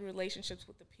have good relationships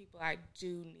with the people I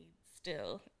do need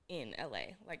still in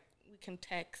LA. Like, we can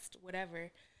text, whatever.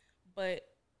 But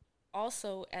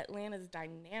also, Atlanta's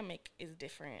dynamic is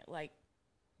different. Like,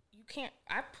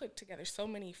 I put together so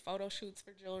many photo shoots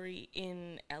for jewelry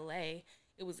in LA.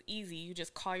 It was easy. You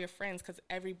just call your friends because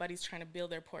everybody's trying to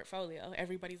build their portfolio.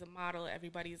 Everybody's a model.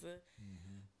 Everybody's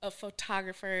a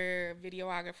photographer,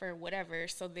 videographer, whatever.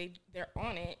 So they're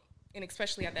on it. And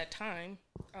especially at that time,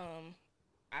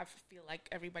 I feel like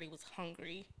everybody was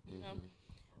hungry, you know?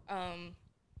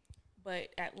 But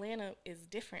Atlanta is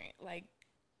different. Like,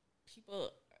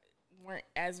 people weren't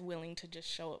as willing to just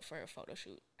show up for a photo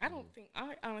shoot. I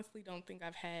honestly don't think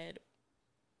I've had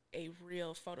a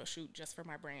real photo shoot just for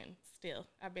my brand still.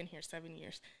 I've been here 7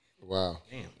 years. Wow.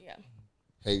 Damn. Yeah.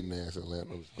 Hating ass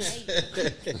Atlanta.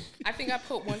 I think I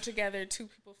put one together, 2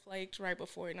 people flaked right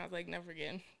before it, and I was like, never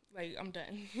again. Like, I'm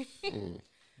done.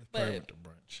 Probably went to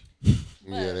brunch.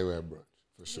 Yeah, they were at brunch,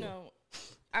 for sure.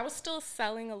 I was still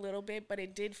selling a little bit, but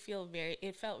it felt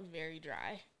very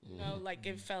dry. You know, like,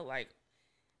 it felt like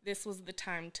this was the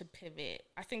time to pivot.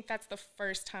 I think that's the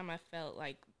first time I felt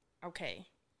like, okay,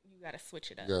 you got to switch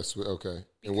it up. Okay.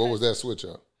 And what was that switch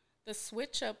up? The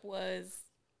switch up was,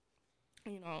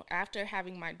 after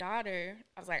having my daughter,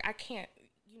 I was like, I can't,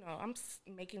 I'm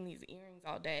making these earrings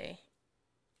all day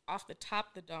off the top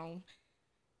of the dome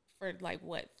for like,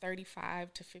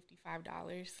 $35 to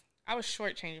 $55. I was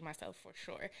shortchanging myself for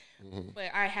sure, but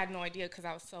I had no idea because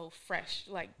I was so fresh.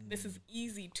 Like, this is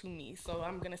easy to me, so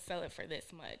I'm going to sell it for this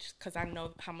much because I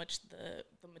know how much the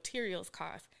materials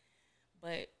cost.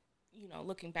 But,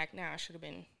 looking back now, I should have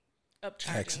been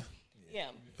upcharging.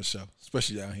 Yeah. For sure,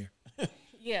 especially down here.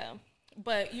 Yeah.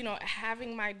 But,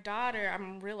 having my daughter,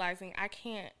 I'm realizing I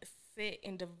can't sit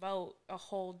and devote a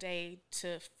whole day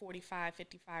to $45,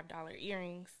 $55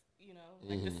 earrings.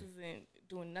 Like, this isn't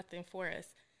doing nothing for us.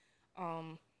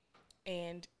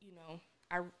 And,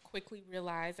 I quickly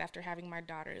realized after having my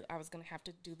daughter, I was going to have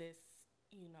to do this,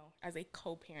 as a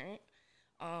co-parent.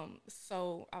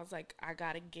 So I was like, I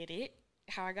got to get it,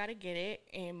 how I got to get it.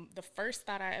 And the first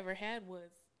thought I ever had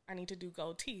was, I need to do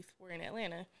gold teeth. We're in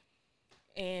Atlanta.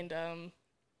 And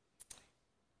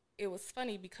it was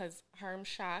funny because Herm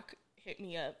Shock hit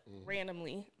me up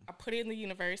randomly. I put it in the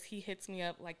universe. He hits me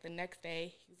up like the next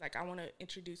day. He's like, I want to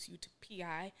introduce you to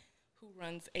P.I., who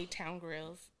runs A-Town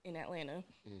Grills in Atlanta.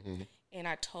 And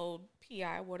I told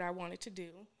P.I. what I wanted to do.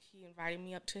 He invited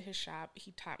me up to his shop.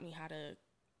 He taught me how to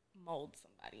mold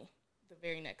somebody the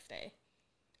very next day.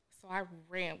 So I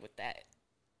ran with that,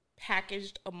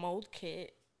 packaged a mold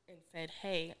kit, and said,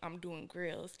 hey, I'm doing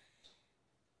grills.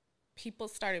 People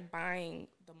started buying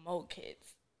the mold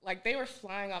kits. Like, they were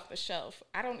flying off the shelf.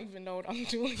 I don't even know what I'm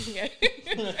doing yet.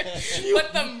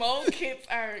 But the mold kits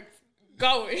are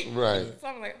going. Right. So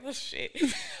I'm like, oh, shit.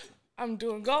 I'm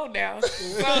doing gold now.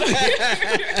 So,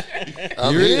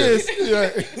 I'm here.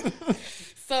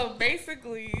 so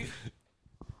basically,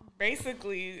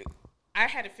 I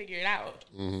had to figure it out.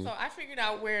 So I figured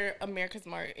out where America's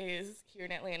Mart is here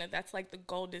in Atlanta. That's like the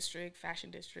gold district, fashion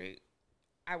district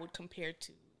I would compare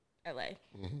to LA.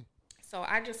 So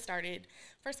I just started.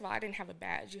 First of all, I didn't have a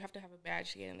badge. You have to have a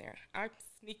badge to get in there. I'm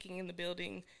sneaking in the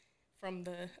building from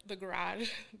the garage.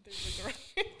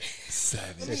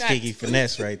 Tuskegee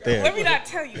finesse right there. Let me not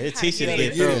tell you. That how to t-shirt get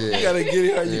get in. thrown. You gotta get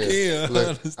it how you can.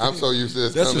 Look, I'm so used to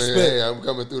this That's coming in. respect. Hey, I'm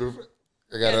coming through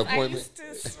I got an I appointment. used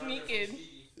to sneak in.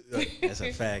 That's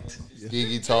a fact.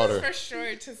 Gigi taught her. For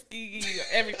sure, Tuskegee,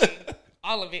 everything,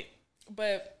 all of it.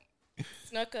 But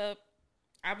snuck up,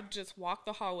 I would just walk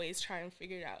the hallways, try and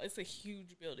figure it out. It's a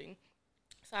huge building.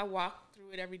 So I walk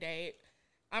through it every day.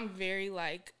 I'm very,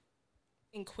 like,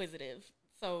 inquisitive.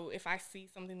 So if I see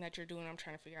something that you're doing, I'm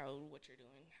trying to figure out what you're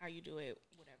doing, how you do it,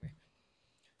 whatever.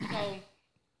 So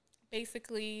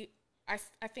basically, I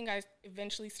think I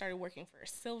eventually started working for a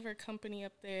silver company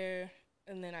up there,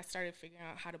 and then I started figuring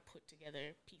out how to put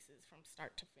together pieces from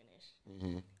start to finish.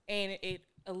 Mm-hmm. And it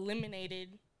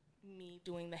eliminated me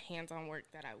doing the hands-on work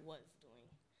that I was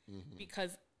doing. Mm-hmm.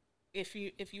 Because if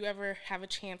you ever have a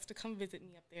chance to come visit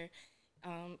me up there,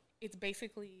 it's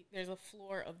basically, there's a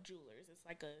floor of jewelers. It's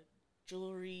like a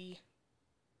jewelry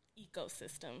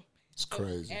ecosystem. It's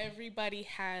crazy. Everybody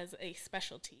has a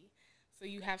specialty. So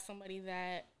you have somebody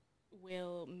that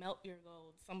will melt your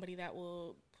gold, somebody that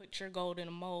will put your gold in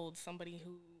a mold, somebody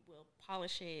who will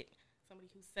polish it, somebody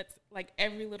who sets, like,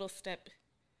 every little step.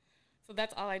 So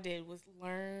that's all I did was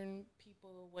learn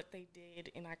people, what they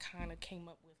did, and I kind of came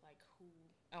up with, like, who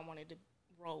I wanted to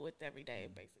roll with every day,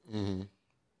 basically. Mm-hmm.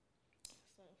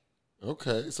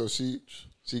 Okay, so she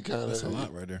kind of, that's a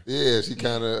lot right there. Yeah, she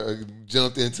kind of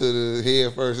jumped into the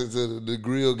head first into the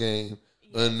grill game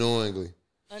unknowingly.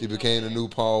 She became the new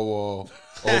Paul Wall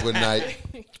overnight.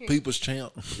 People's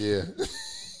champ. Yeah.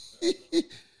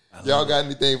 Y'all got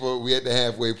anything we at the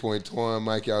halfway point? Twan,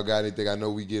 Mike, y'all got anything? I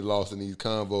know we get lost in these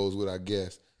convos with our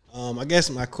guests. I guess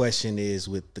my question is,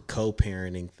 with the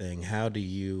co-parenting thing, how do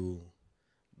you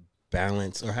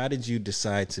balance, or how did you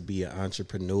decide to be an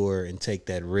entrepreneur and take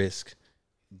that risk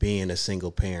being a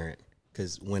single parent?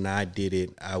 Because when I did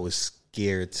it, I was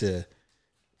scared to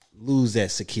lose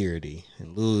that security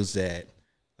and lose that,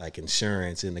 like,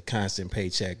 insurance and the constant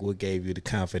paycheck. What gave you the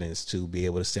confidence to be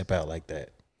able to step out like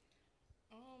that?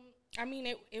 I mean,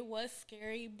 it was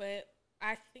scary, but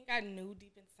I think I knew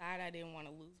deep inside I didn't want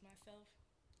to lose myself.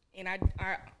 And I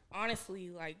honestly,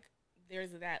 like,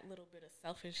 there's that little bit of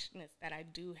selfishness that I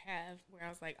do have where I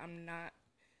was like, I'm not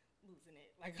losing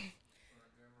it. Like,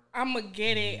 I'm going to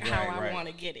get it how I want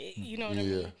to get it. You know what I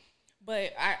mean?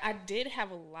 But I did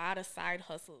have a lot of side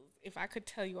hustles. If I could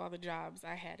tell you all the jobs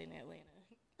I had in Atlanta.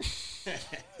 She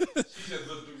just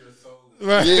looked through your soul.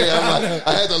 Right. Yeah, I'm like,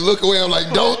 I had to look away. I'm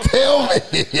like, don't tell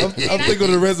me. I'm thinking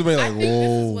of the resume like, I think whoa.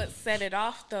 this is what set it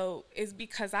off, though, is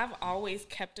because I've always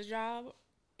kept a job.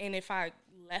 And if I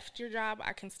left your job,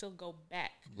 I can still go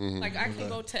back. Mm-hmm. Like, I can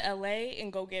go to LA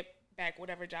and go get back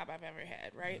whatever job I've ever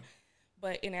had, right? Mm-hmm.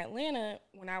 But in Atlanta,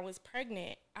 when I was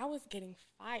pregnant, I was getting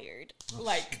fired. Oh.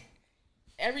 Like,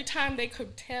 every time they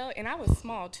could tell, and I was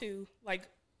small, too. Like,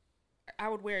 I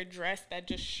would wear a dress that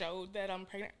just showed that I'm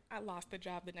pregnant. I lost the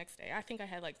job the next day. I think I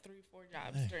had, like, 3 or 4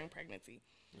 jobs during pregnancy.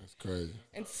 That's crazy.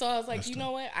 And so I was like, you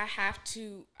know what? I have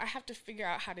to figure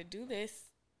out how to do this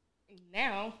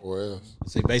now. Or else.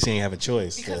 So you basically have a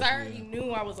choice. Because I already knew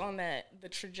I was on the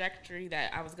trajectory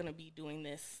that I was going to be doing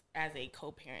this as a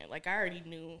co-parent. Like, I already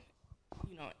knew,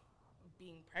 you know,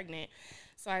 being pregnant.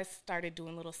 So I started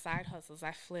doing little side hustles.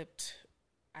 I flipped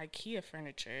Ikea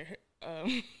furniture.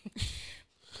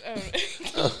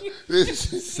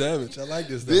 This is savage. I like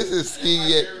this. This is ski.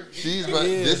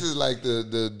 This is like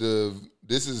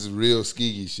this is real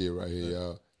ski shit right here,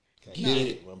 y'all. Get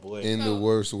it in the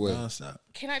worst way.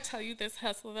 Can I tell you this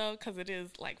hustle though? Because it is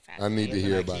like I fascinating. need to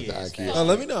hear about the IKEA. Oh,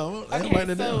 let me know. I'm writing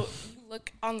it down. So you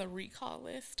look on the recall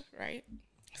list, right?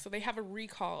 So they have a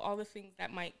recall, all the things that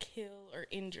might kill or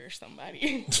injure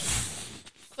somebody.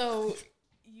 So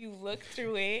you look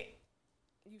through it,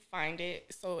 you find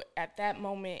it. So at that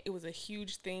moment, it was a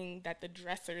huge thing that the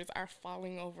dressers are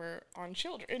falling over on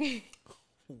children.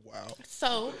 Wow.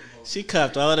 So she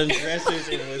cuffed all them dressers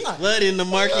and was flooding the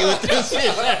market with this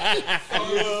shit.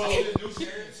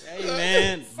 Hey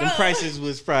man, the prices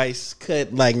was price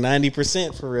cut like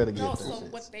 90% for real to get so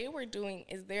what they were doing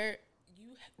is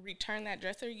you return that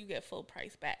dresser, you get full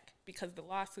price back because the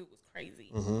lawsuit was crazy.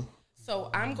 Mm-hmm. So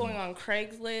I'm going on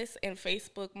Craigslist and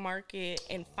Facebook Market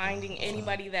and finding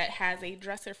anybody that has a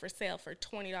dresser for sale for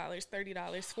 $20, $30,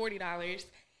 $40.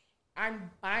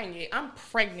 I'm buying it. I'm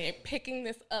pregnant, picking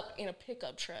this up in a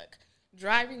pickup truck,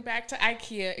 driving back to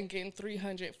IKEA and getting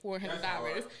 $300,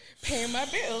 $400, paying my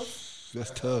bills.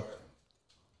 That's tough.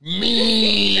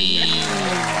 Me. Okay,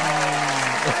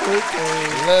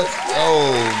 let's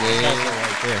go, man.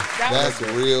 That's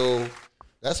real.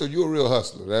 You're a real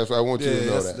hustler. That's what I want you to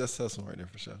know. That's hustling right there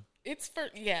for sure.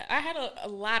 I had a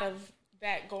lot of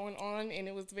that going on, and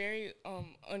it was very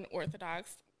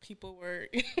unorthodox. People were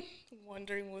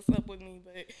wondering what's up with me,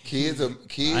 but kids I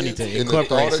need to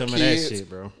incorporate some of that shit,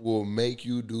 bro. Will make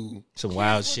you do some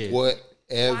wild shit.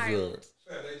 Whatever.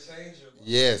 they change your mind.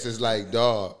 Yes, it's like,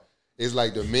 dog. It's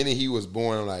like the minute he was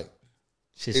born, I'm like,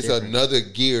 Shit's it's different. another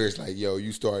gear. It's like, yo,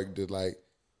 you start to like,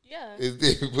 Yeah.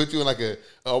 it put you in like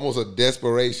almost a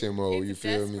desperation mode. It's You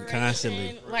feel me? desperation.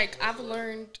 Constantly. Like, I've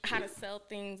learned how to sell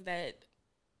things that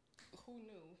who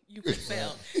knew you could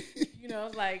sell. You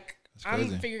know, like, I'm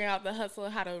crazy. figuring out the hustle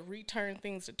of how to return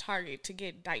things to Target to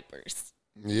get diapers.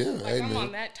 Yeah, Like, hey, I'm man.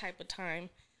 on that type of time.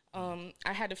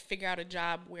 I had to figure out a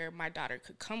job where my daughter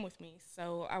could come with me.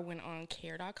 So I went on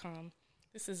care.com.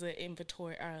 This is an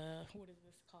inventory, what is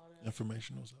this called?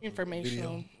 Informational.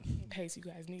 Informational, in case you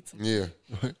guys need some. Yeah,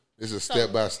 it's a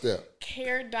step by step.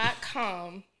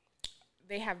 Care.com,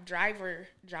 they have driver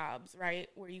jobs, right,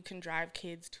 where you can drive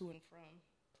kids to and from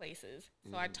places.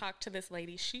 So I talked to this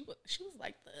lady. She was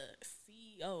like the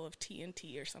CEO of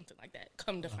TNT or something like that.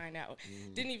 Come to find out,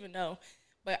 didn't even know.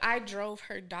 But I drove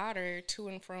her daughter to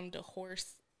and from the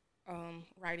horse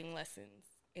riding lessons,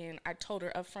 and I told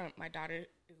her up front, my daughter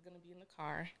is gonna be in the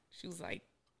car. She was like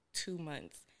 2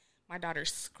 months. My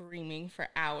daughter's screaming for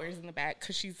hours in the back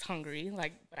because she's hungry.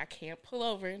 Like, but I can't pull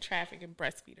over in traffic and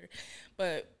breastfeed her.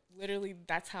 But literally,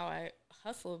 that's how I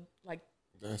hustled. Like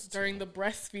during the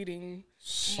breastfeeding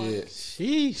Shit.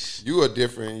 Sheesh. You are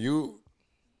different. Yeah.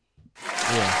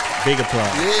 Big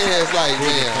applause. Yeah, it's like,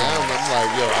 man, I'm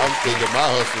like, yo, I'm thinking my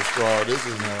hustle strong. This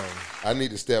is, I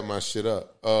need to step my shit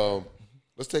up.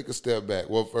 Let's take a step back.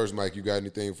 Well, first, Mike, you got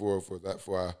anything for that?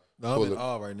 For I No, pull I'm in it?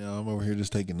 awe right now. I'm over here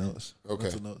just taking notes. Okay.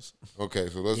 Lots of notes. Okay,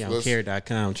 so let's Yeah, on let's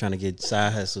care.com trying to get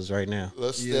side hustles right now.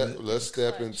 let's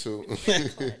step into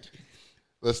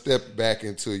let's step back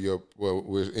into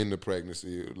we're in the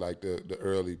pregnancy, like the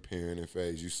early parenting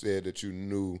phase. You said that you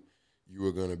knew you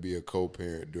were going to be a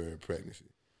co-parent during pregnancy.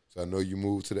 So I know you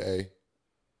moved to the A,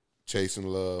 chasing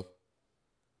love.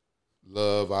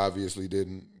 Love obviously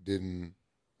didn't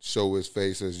show its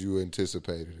face as you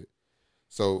anticipated it.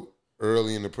 So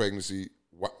early in the pregnancy,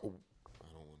 I don't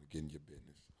want to get in your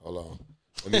business. Hold on.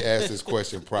 Let me ask this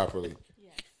question properly.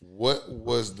 Yes. What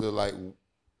was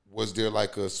was there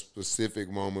like a specific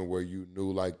moment where you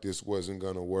knew like this wasn't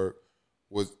going to work?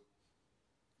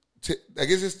 I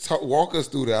guess just walk us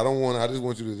through that. I just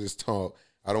want you to just talk.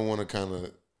 I don't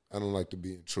like to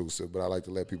be intrusive, but I like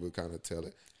to let people kind of tell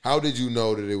it. How did you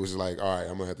know that it was like, all right,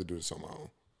 I'm going to have to do this on my own?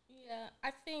 Yeah,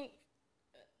 I think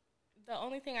the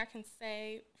only thing I can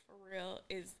say for real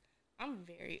is I'm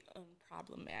very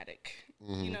unproblematic.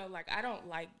 Mm-hmm. You know, like I don't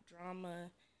like drama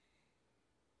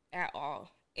at all.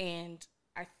 And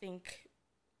I think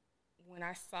when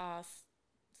I saw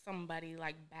somebody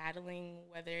like battling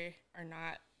whether or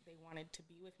not they wanted to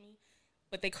be with me,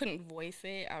 but they couldn't voice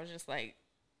it, I was just like,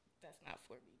 that's not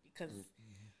for me because,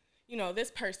 you know, this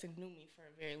person knew me for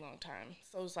a very long time.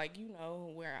 So it's like, you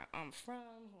know where I'm from,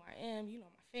 who I am, you know,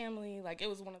 my family. Like, it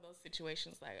was one of those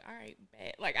situations like, all right,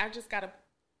 bet. Like, I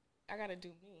gotta do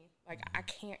me. Like, I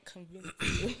can't convince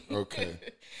you. Okay.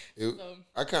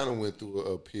 I kind of went through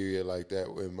a period like that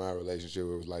in my relationship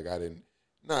where it was like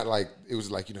it was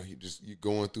like, you know, you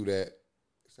going through that.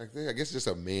 It's like, I guess just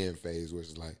a man phase where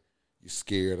it's like you're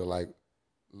scared of like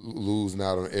losing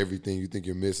out on everything. You think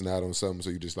you're missing out on something, so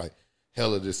you just like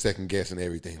hella just second guessing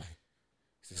everything. Like,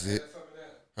 is this it?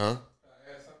 Huh? I add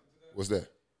something to that. What's that?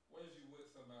 What if you with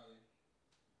somebody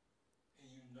and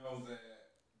you know that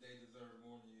they deserve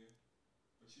more than you,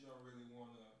 but you don't really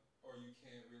want to, or you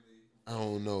can't really? I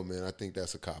don't know, man. I think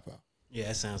that's a cop out.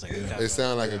 Yeah, it sounds like a cop It out.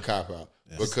 sounds like a cop out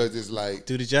because it's like,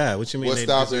 Do the job. What you mean? what's they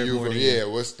stopping deserve you more from? than Yeah,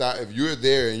 if you're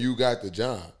there and you got the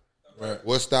job, Right.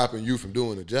 what's stopping you from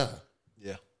doing the job?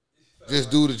 Yeah.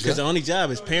 Just do the Because the job. only job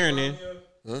is parenting. Huh?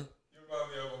 You remind me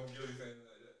of Gilly saying like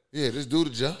that. Yeah, just do the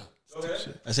job. Go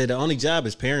ahead. I said the only job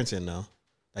is parenting, though.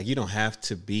 Like, you don't have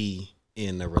to be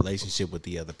in a relationship with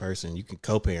the other person. You can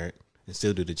co-parent and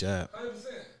still do the job. 100%.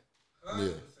 Yeah,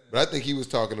 but I think he was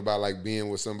talking about like being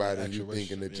with somebody and you Actual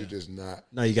thinking that relationship, you're just not,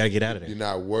 No, you got to get out of you're there.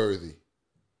 not worthy.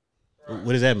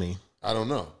 What does that mean? I don't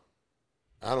know.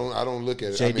 I don't look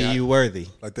at it. JD, you worthy.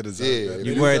 Like that deserve Yeah, better. if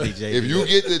You worthy, JD. If you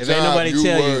get the If job, ain't nobody you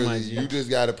tell you, worthy. my You, G. just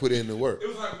got to put in the work. It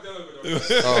was hypothetical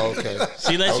though. Oh, okay.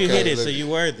 She let you Okay, hit it, look so at- you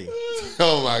worthy.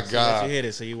 Oh my Let you God. hit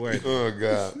it, so you worthy. Oh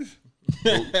God.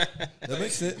 That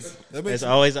makes sense. That makes It's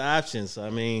always an option. So, I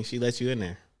mean, she lets you in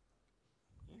there.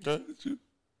 Okay.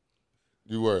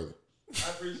 You worthy. I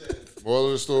appreciate it. Moral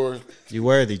of the story: You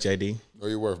worthy, JD. know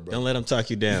your worth, bro. Don't let them talk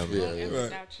you down. Man. Don't ever Right.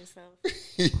 doubt yourself.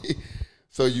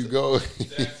 So you go.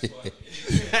 That's funny.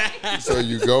 So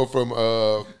you go from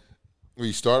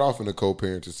we start off in a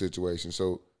co-parenting situation.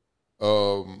 So,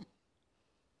 oh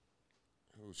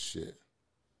shit.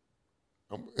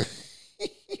 Well,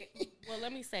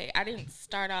 let me say, I didn't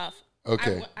start off.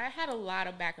 Okay. I had a lot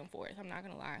of back and forth. I'm not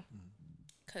gonna lie,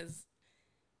 because,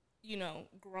 you know,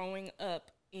 growing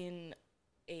up in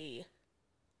a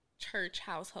church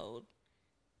household,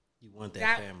 You want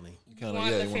that family. You kind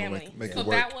want of the you family. want to make So it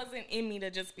work. that wasn't in me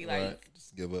to just be like, Right.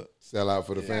 Just give up. Sell out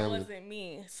for the that family. wasn't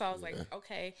me. So I was like,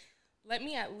 okay, let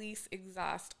me at least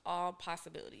exhaust all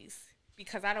possibilities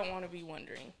because I don't want to be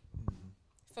wondering.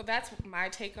 So that's my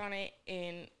take on it,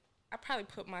 and I probably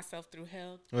put myself through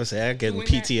hell. I say I get doing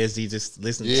PTSD just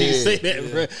listening to you say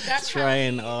that, bro. That's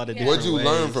Trying probably- all the yeah. different What'd you ways.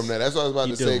 learn from that? That's what I was about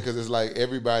You to say, do. because it's like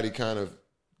everybody kind of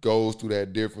goes through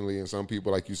that differently, and some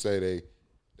people, like you say,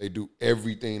 they do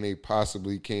everything they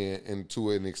possibly can, and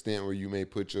to an extent where you may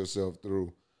put yourself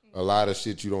through a lot of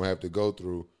shit you don't have to go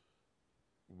through.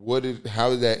 How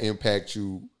did that impact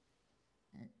you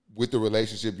with the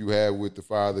relationship you have with the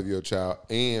father of your child,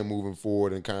 and moving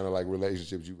forward, and kind of like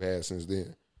relationships you've had since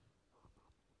then?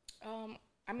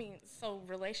 I mean, so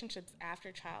relationships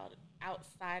after child,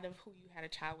 outside of who you had a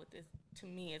child with, is to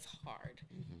me is hard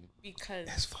because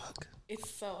it's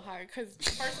so hard. Because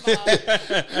first of all,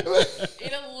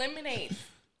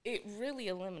 it really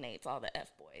eliminates all the F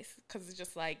boys, because it's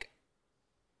just like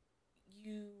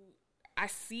I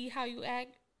see how you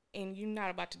act, and you're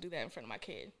not about to do that in front of my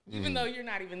kid, even though you're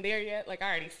not even there yet. Like, I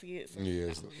already see it. So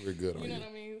Yes, we're good on you you. know what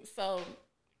I mean? So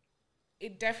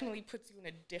it definitely puts you in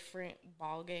a different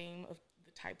ball game of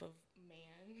the type of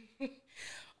man.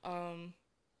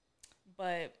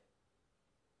 But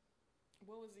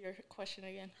what was your question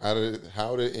again? How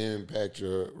did it impact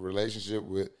your relationship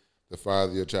with the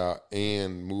father of your child,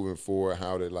 and moving forward,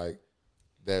 how did like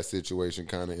that situation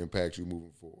kind of impact you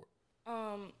moving forward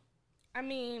I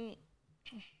mean,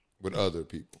 with other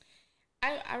people?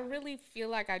 I really feel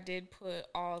like I did put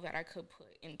all that I could put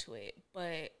into it,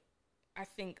 but I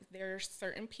think there are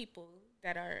certain people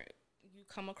that you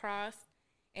come across,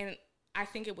 and I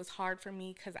think it was hard for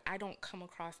me because I don't come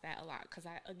across that a lot, because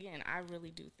I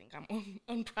really do think I'm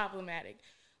unproblematic.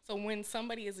 So when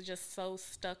somebody is just so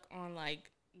stuck on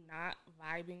like not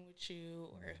vibing with you,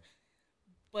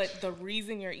 but the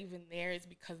reason you're even there is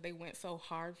because they went so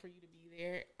hard for you to be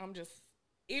there,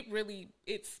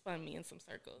 it spun me in some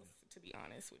circles, to be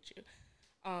honest with you.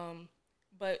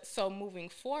 But so moving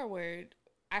forward,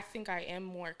 I think I am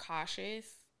more cautious.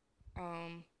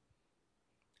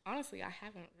 Honestly, I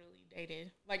haven't really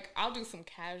dated. Like, I'll do some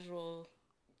casual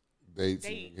Dates,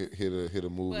 dates. hit a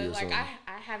movie But or like, something.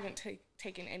 I haven't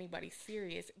taken anybody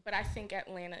serious. But I think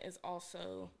Atlanta is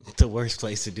also The worst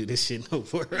place to do this shit in the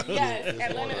world. yes,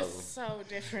 Atlanta is so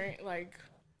different. Like,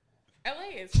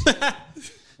 LA is.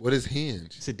 What is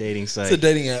Hinge? It's a dating site. It's a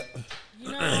dating app.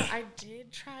 You know, I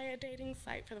did try a dating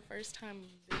site for the first time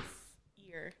this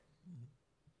year.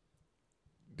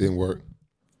 Didn't work.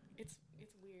 It's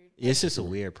weird. It's just a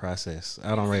weird process.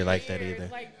 I don't really like that Weird. either.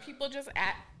 Like, people just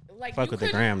act like Fuck you with the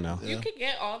could- gram though. You could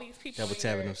get all these people Double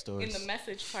tapping them stories. in the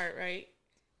message part, right?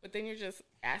 But then you're just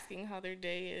asking how their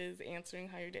day is, answering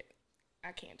how your day.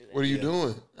 I can't do that. What are you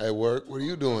doing at work? What are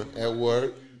you doing at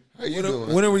work? How you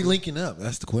doing? When are we linking up?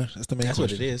 That's the question. That's the main That's what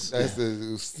question. it is. That's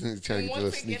the trying to get to And a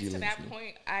once it sneaky gets to link. that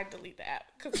point, I delete the app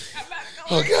because I'm not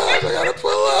Oh going. God, I gotta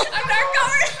pull up. I'm not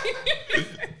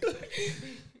going.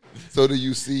 So do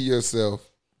you see yourself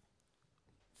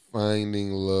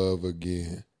finding love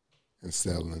again and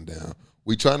settling down?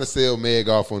 We trying to sell Meg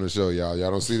off on the show, y'all.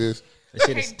 Y'all don't see this? That shit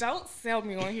Okay, is don't sell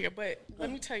me on here, but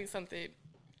let me tell you something.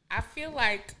 I feel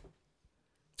like,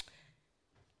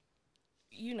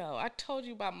 you know, I told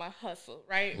you about my hustle,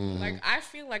 right? Like, I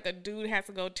feel like a dude has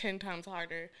to go 10 times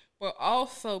harder, but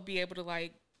also be able to,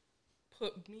 like,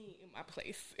 put me in my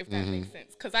place, if that makes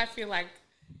sense. Because I feel like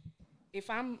if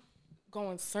I'm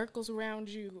going circles around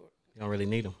you, you don't really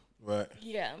need them. Right.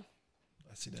 yeah.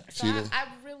 I see that. So I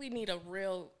really need a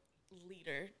real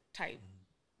leader type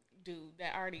dude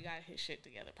that already got his shit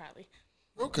together, probably.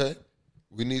 Okay.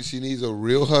 She needs a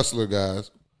real hustler,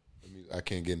 guys. I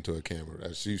can't get into a camera.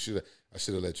 I should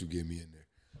have let you get me in there.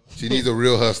 She needs a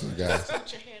real hustler, guys.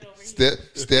 Put your head over here.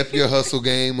 Step your hustle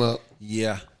game up.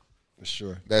 Yeah, for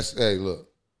sure. Hey, look,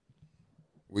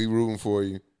 we rooting for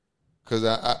you. Cause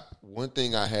I one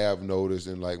thing I have noticed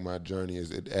in like my journey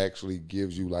is it actually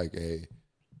gives you like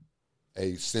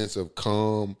a sense of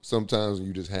calm. Sometimes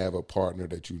you just have a partner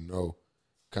that you know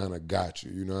kind of got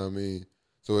you. You know what I mean?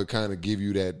 So it kind of give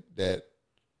you that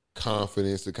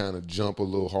confidence to kind of jump a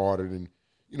little harder than,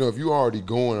 you know, if you're already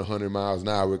going 100 miles an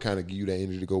hour, it kind of give you that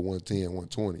energy to go 110,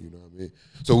 120. You know what I mean?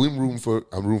 So I'm rooting for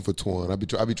Twan. I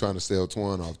be trying to sell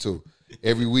Twan off too.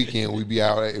 Every weekend we be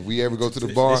out. If we ever go to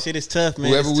the bar, That shit is tough,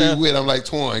 man. whoever It's we tough. with, I'm like,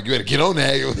 Twan, you better get on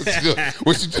that.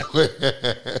 What you doing?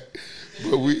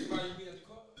 But we, Somebody you meet at the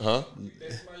club? huh?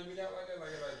 That's somebody you meet out like that,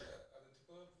 like at the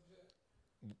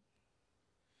club?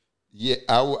 Yeah,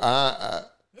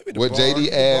 Maybe the what bar- JD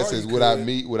the asked bar is,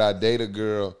 you would I date a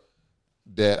girl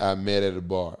that I met at a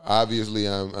bar? Obviously,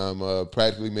 I'm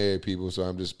practically married, people, so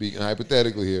I'm just speaking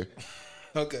hypothetically here.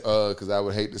 Okay. Because I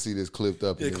would hate to see this clipped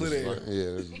up. Yeah, and clear this- the air. Yeah,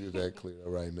 let's get that clear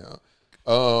right now.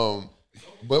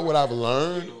 But what I've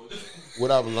learned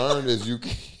is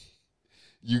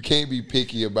you can't be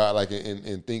picky about like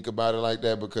and think about it like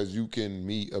that, because you can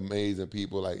meet amazing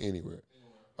people like anywhere.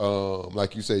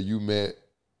 Like you said, you met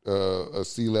a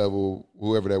C-level,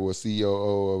 whoever that was,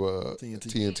 COO of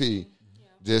TNT,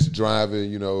 just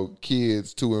driving,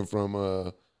 kids to and from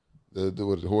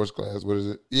the horse class. What is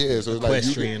it? Yeah, so it's like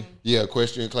Equestrian.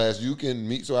 Equestrian class. You can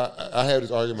meet. So I have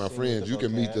this argument with my friends. You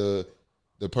can meet the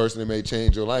person that may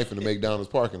change your life in the McDonald's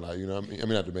parking lot. You know what I mean? I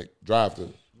mean, not to drive to.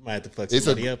 You might have to fuck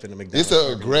somebody up in the McDonald's.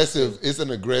 It's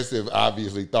an aggressive,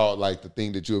 obviously thought, like the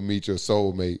thing that you'll meet your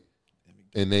soulmate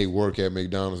and they work at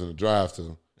McDonald's in the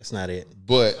drive-thru. That's not it.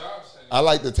 But I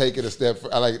like to take it a step.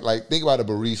 I like think about a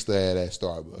barista at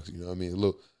Starbucks. You know what I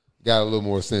mean? Got a little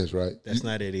more sense, right? That's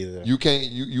not it either. You can't.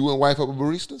 You wouldn't wife up a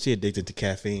barista. She addicted to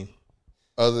caffeine.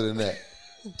 Other than that,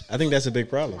 I think that's a big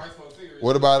problem.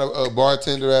 what about a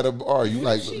bartender at a bar? You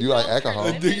like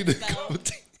alcohol?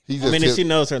 He's just If she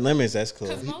knows her limits, that's cool.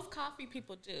 Because most coffee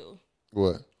people do.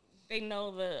 what? They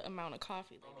know the amount of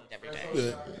coffee they need every day.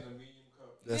 Yeah.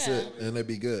 That's Yeah. it, and they'd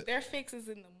be good. Their fix is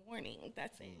in the morning.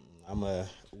 That's it. I'm a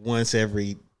once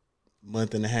every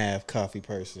month and a half coffee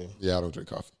person. Yeah, I don't drink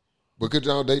coffee. But could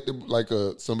y'all date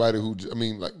somebody who? I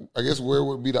mean, like, I guess where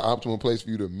would be the optimal place for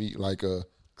you to meet? Like a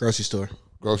Grocery store.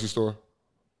 grocery store.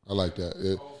 I like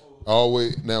that.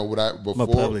 Always now.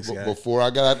 Before I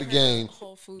got out the game,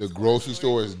 Whole Foods the horror grocery story.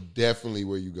 store is definitely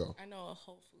where you go. I know a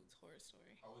Whole Foods horror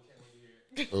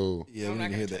story. Oh, Yeah, I'm we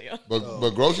not need to hear gonna that. tell you. but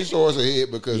grocery stores are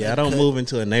hit because Yeah, I don't move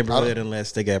into a neighborhood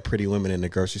unless they got pretty women in the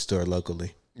grocery store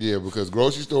locally. Yeah, because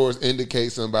grocery stores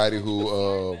indicate somebody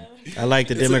who I like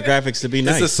the demographics to be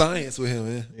nice. It's a science with him,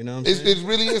 man. You know what I'm saying? it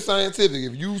really is scientific.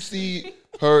 If you see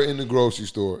her in the grocery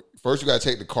store, first you gotta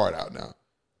take the cart out now.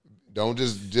 Don't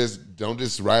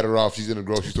just write her off. She's in the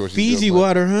grocery store. She's Fiji good money.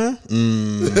 water,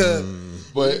 huh?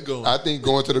 But I think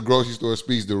going to the grocery store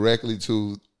speaks directly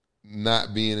to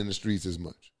not being in the streets as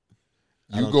much.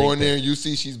 You go in there and you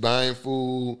see she's buying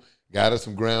food, got her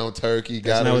some ground turkey.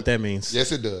 That's not what that means.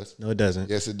 Yes, it does. No, it doesn't.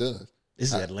 Yes, it does. This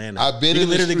is Atlanta. I've been you in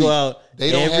the literally street. go out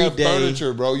They don't every have day.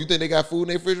 furniture, bro. You think they got food in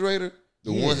their refrigerator?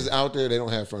 The Yeah. ones that's out there, they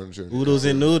don't have furniture. Oodles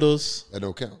and noodles. That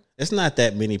don't count. It's not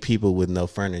that many people with no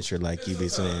furniture like you be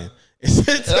saying. I don't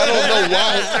know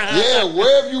why. Yeah,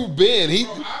 where have you been? He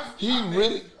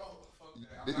really.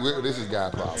 This is guy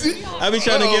problem. I be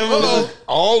trying to give him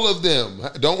All of them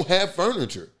don't have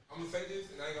furniture. I'm gonna say this,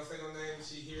 and I ain't gonna say no name.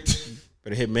 She hear this.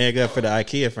 Better hit Meg up for the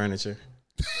IKEA furniture.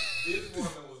 This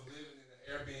woman was living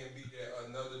in an Airbnb that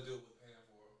another dude was paying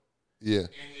for, Yeah. and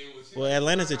it was. Well,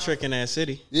 Atlanta's a tricking ass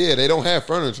city. Yeah, they don't have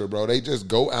furniture, bro. They just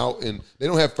go out and they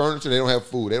don't have furniture. They don't have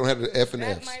food. They don't have the F and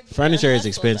That Fs. might be Furniture the is hustle,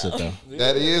 expensive though. though.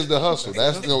 That is the hustle.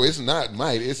 It's not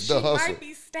might. It's She the hustle. might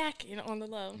be stacking on the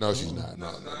low. No, she's not.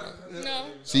 No. No.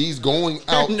 She's going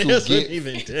out to That's what get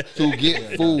even did. to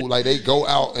get food. Like they go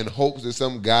out in hopes that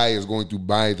some guy is going to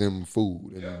buy them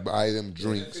food and buy them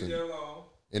drinks, and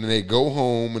then they go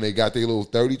home and they got their little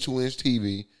 32-inch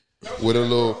TV with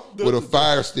a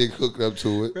fire stick hooked up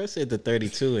to it. Bro said the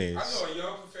 32 inch. I know a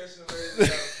young professional lady that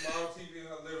got a small TV in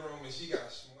her living room, and she got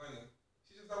money.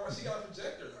 She just thought she got a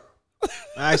projector now.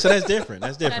 All right, so that's different.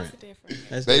 That's different. That's different.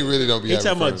 That's They different. really don't be. He having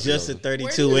talking about furniture, just a though.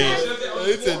 32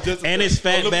 inch. And it's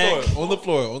fat back. On the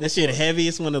floor. That shit heavy.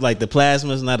 It's one of like the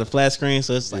plasmas, not a flat screen.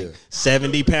 So it's like Yeah.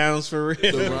 70 pounds for real.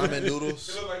 The ramen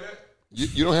noodles. Look like that.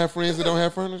 You don't have friends that don't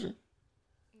have furniture?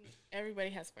 Everybody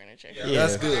has furniture. Yeah.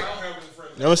 That's good. I don't have any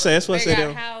friends. I would say that's what I They say got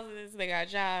though. houses, they got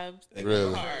jobs, they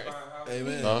Really? got cars.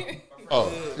 Amen. Huh?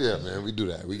 Oh, yeah, man. We do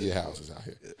that. We get houses out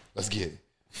here. Let's get it.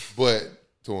 But,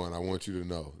 Torn, I want you to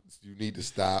know, you need to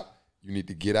stop. You need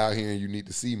to get out here and you need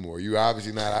to see more. You're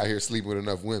obviously not out here sleeping with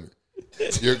enough women.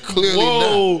 You're clearly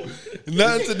not.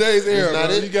 Not in today's era, not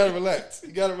bro. it. You gotta relax.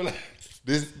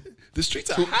 This The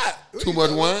streets are hot. too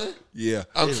much wine? Yeah.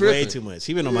 I'm It's tripping. way too much.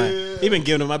 He been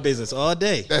giving him my business all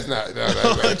day. That's not. No,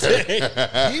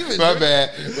 my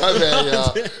bad,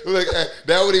 y'all. Look,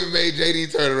 that would even made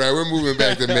JD turn around. We're moving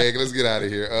back to Meg. Let's get out of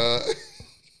here.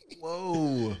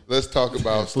 Whoa. Let's talk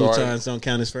about starting. Futons don't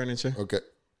count as furniture. Okay,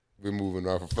 we're moving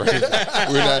off of furniture.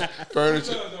 We're not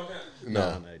furniture.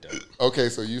 No. No, it don't. Okay,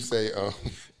 so you say,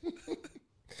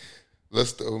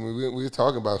 we're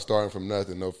talking about starting from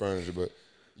nothing, no furniture, but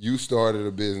you started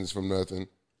a business from nothing.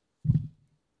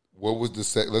 What was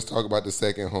let's talk about the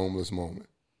second homeless moment.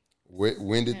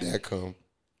 When did that come,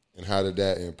 and how did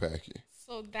that impact you?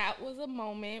 So that was a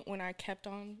moment when I kept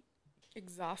on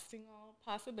exhausting all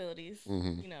possibilities,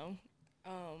 you know.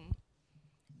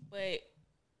 But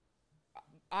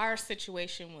our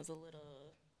situation was a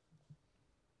little,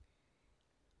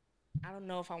 I don't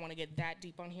know if I want to get that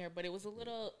deep on here, but it was a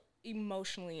little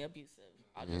emotionally abusive,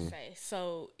 I'll just say.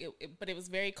 So, but it was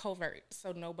very covert,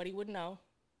 so nobody would know.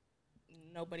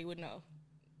 Nobody would know.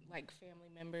 Like family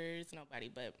members,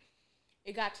 nobody. But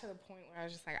it got to the point where I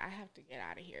was just like, I have to get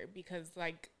out of here because,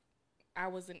 like, I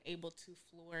wasn't able to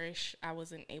flourish. I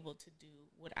wasn't able to do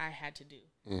what I had to do.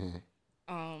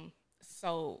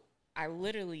 So I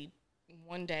literally,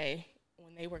 one day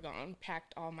when they were gone,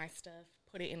 packed all my stuff,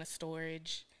 put it in a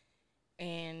storage,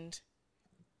 and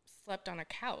slept on a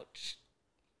couch.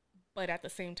 But at the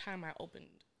same time, I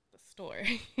opened the store.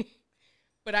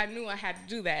 But I knew I had to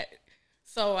do that.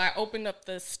 So I opened up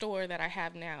the store that I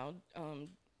have now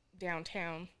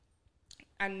downtown.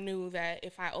 I knew that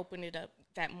if I opened it up,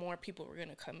 that more people were going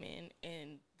to come in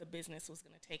and the business was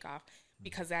going to take off.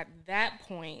 Because at that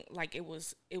point, like, it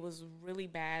was really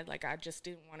bad. Like, I just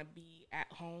didn't want to be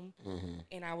at home.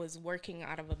 And I was working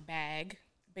out of a bag,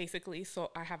 basically. So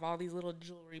I have all these little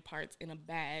jewelry parts in a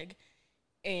bag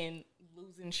and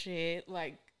losing shit.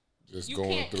 Like, Just you going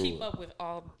can't through keep it. up with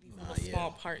all these little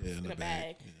small parts in a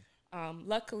bag.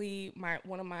 Luckily,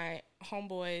 one of my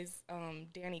homeboys,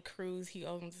 Danny Cruz, he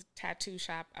owns a tattoo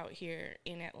shop out here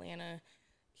in Atlanta.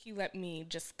 He let me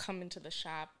just come into the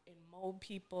shop and mold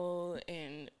people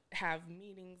and have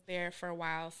meetings there for a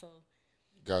while. So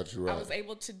Got you right. I was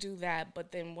able to do that.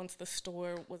 But then once the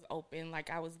store was open,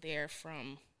 like, I was there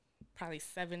from probably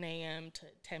 7 a.m. to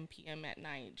 10 p.m. at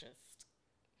night, just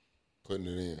Putting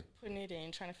it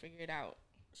in. trying to figure it out.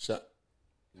 Shot.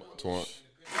 Twan. When she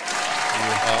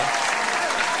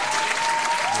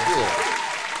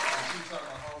was talking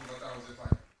about home, I thought it was just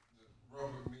like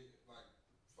rubbing me, like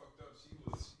fucked up. She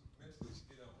mentally, she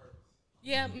did it on purpose.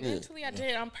 Yeah, mentally I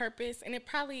did it on purpose, and it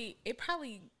probably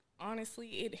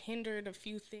honestly it hindered a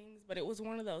few things, but it was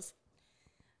one of those,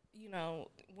 you know,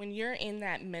 when you're in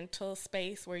that mental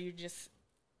space where you're just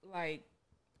like,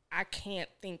 I can't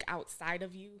think outside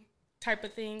of you type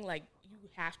of thing, like, you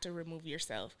have to remove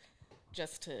yourself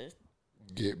just to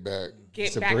Get back.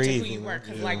 get back to who you were,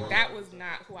 because like, that was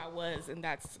not who I was, and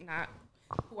that's not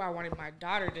who I wanted my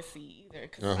daughter to see either,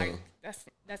 because like,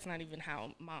 that's not even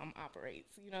how mom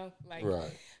operates, you know, like,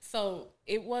 Right. So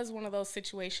it was one of those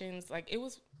situations, like, it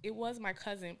was my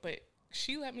cousin, but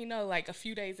she let me know, like, a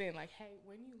few days in, like, hey,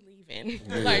 when you leaving?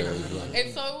 Like,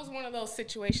 and so it was one of those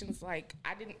situations, like,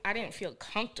 I didn't feel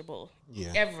comfortable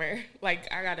ever, like,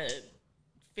 I gotta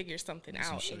figure something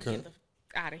out and get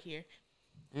out of here.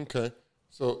 Okay.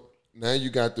 So now you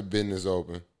got the business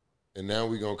open, and now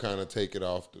we're going to kind of take it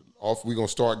off. We're going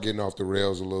to start getting off the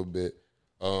rails a little bit,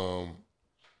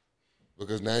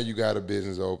 because now you got a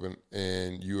business open,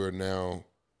 and you are now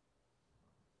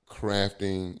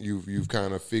crafting. You've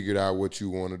kind of figured out what you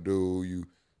want to do.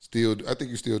 I think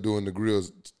you're still doing the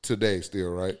grills today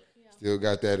still, right? Yeah. Still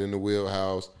got that in the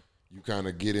wheelhouse. You kind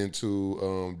of get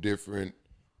into different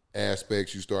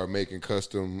aspects. You start making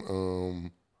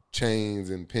custom chains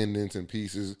and pendants and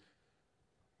pieces,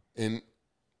 and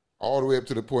all the way up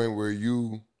to the point where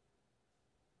you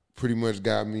pretty much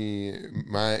got me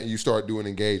you start doing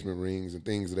engagement rings and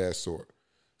things of that sort.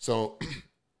 So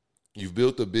you've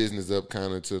built the business up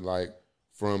kind of to, like,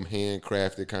 from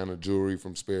handcrafted kind of jewelry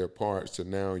from spare parts to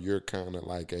now you're kind of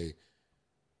like you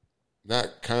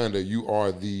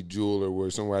are the jeweler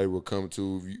where somebody will come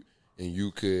to you. And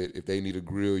you could, if they need a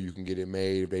grill, you can get it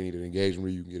made. If they need an engagement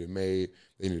ring, you can get it made.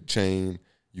 They need a chain,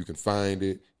 you can find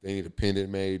it. They need a pendant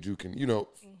made, you can,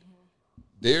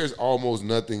 there's almost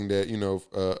nothing that,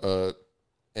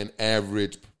 an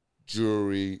average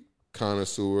jewelry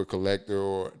connoisseur, collector,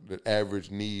 or the average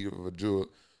need of a jeweler,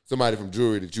 somebody from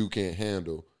jewelry that you can't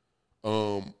handle.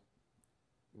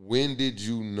 When did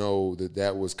you know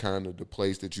that was kind of the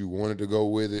place that you wanted to go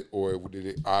with it? Or did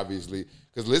it obviously,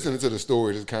 because listening to the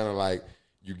story, it's kind of like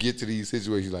you get to these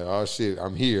situations like, oh shit,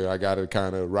 I'm here. I got to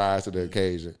kind of rise to the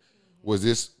occasion. Was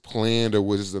this planned, or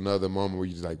was this another moment where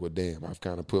you're just like, well, damn, I've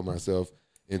kind of put myself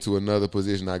into another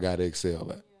position I got to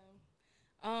excel at?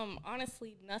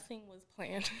 Honestly, nothing was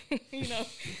planned,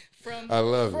 from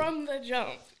the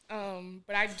jump.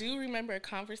 But I do remember a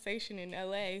conversation in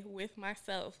LA with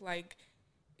myself, like,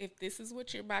 if this is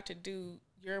what you're about to do,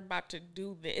 you're about to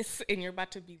do this, and you're about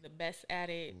to be the best at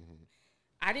it. Mm-hmm.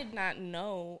 I did not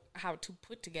know how to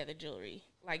put together jewelry.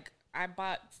 Like, I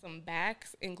bought some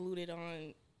backs and glued it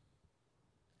on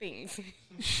things.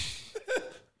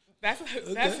 That was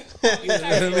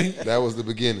the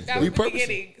beginning. That was the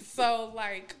beginning. So,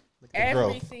 like,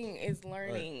 everything is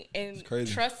learning. Right. And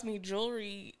crazy. trust me,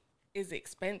 jewelry is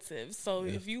expensive. So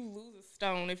if you lose a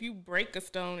stone, if you break a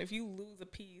stone, if you lose a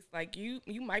piece, like you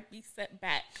might be set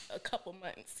back a couple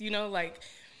months, you know, like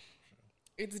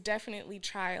it's definitely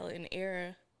trial and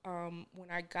error.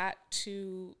 When I got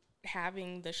to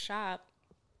having the shop,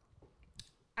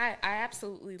 I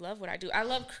absolutely love what I do. I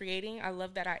love creating. I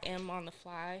love that I am on the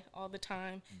fly all the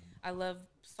time. I love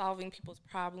solving people's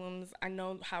problems. I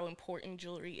know how important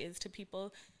jewelry is to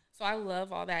people. So I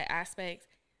love all that aspect.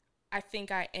 I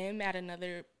think I am at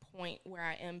another point where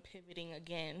I am pivoting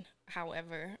again,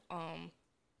 however,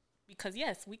 because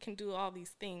yes, we can do all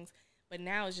these things, but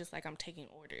now it's just like I'm taking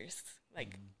orders.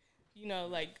 Like, you know,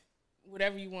 like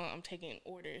whatever you want, I'm taking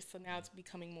orders. So now it's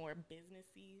becoming more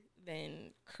businessy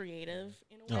than creative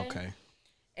in a way. Okay.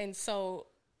 And so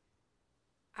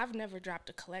I've never dropped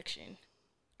a collection.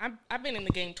 I've been in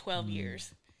the game 12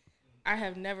 years. I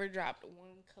have never dropped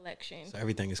one collection. So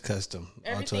everything is custom. All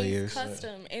 12 Everything's years.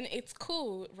 custom, and it's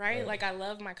cool, right? Like, I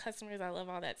love my customers. I love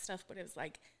all that stuff, but it's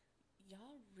like,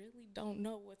 y'all really don't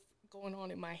know what's going on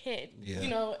in my head, you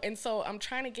know? And so I'm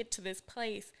trying to get to this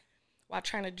place while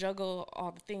trying to juggle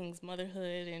all the things,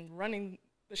 motherhood and running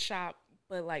the shop,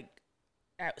 but, like,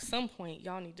 at some point,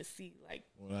 y'all need to see, like,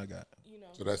 What I got. you know.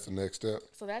 So that's the next step.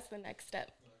 So that's the next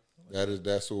step.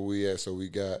 That's where we at. So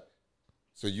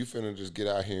you finna just get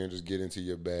out here and just get into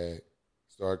your bag,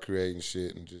 start creating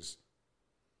shit, and just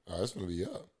it's gonna be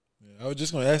up. Yeah, I was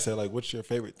just gonna ask that, like, what's your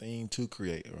favorite thing to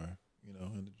create, or you know,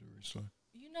 in the jewelry store?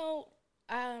 You know,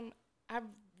 I've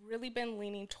really been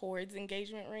leaning towards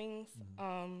engagement rings.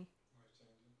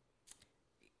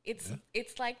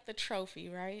 It's like the trophy,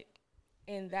 right?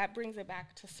 And that brings it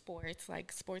back to sports.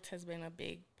 Like, sports has been a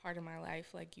big part of my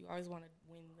life. Like, you always want to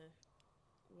win the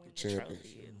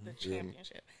trophy, the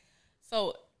championship.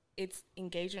 So it's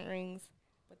engagement rings,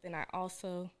 but then I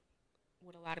also,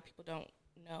 what a lot of people don't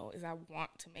know is I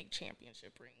want to make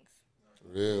championship rings.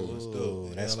 Really?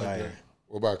 Ooh, that's fire.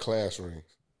 What about class rings?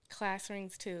 Class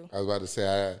rings too. I was about to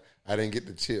say I didn't get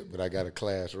the chip, but I got a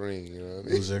class ring. You know what I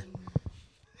mean? Loser.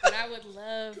 But I would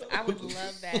love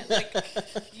that. Like,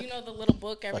 you know, the little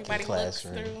book everybody looks class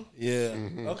ring. through.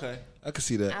 Yeah. Okay. I can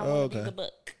see that. I want to be the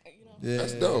book. You know? Yeah,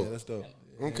 That's dope. That's dope.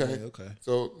 Okay. Yeah, okay.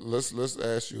 So let's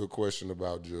ask you a question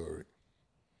about jewelry.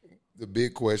 The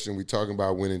big question, we talking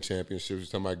about winning championships, we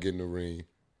talking about getting a ring.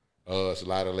 It's a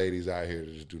lot of ladies out here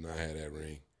that just do not have that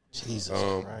ring. Jesus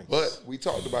Christ. But we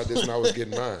talked about this when I was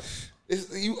getting mine.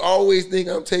 You always think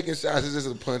I'm taking shots. It's just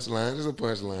a punchline. It's a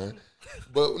punchline.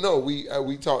 But no,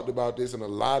 we talked about this, and a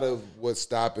lot of what's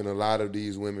stopping a lot of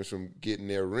these women from getting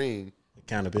their ring.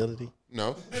 Accountability?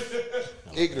 No.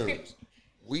 Ignorance.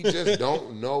 We just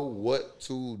don't know what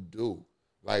to do.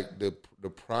 Like the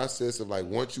process of, like,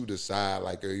 once you decide,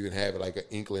 like, or even have it like an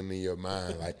inkling in your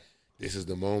mind, like, this is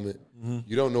the moment,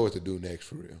 you don't know what to do next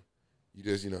for real. You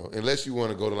just, you know, unless you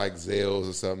want to go to like Zales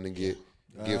or something and get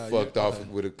fucked off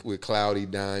with cloudy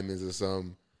diamonds or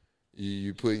something,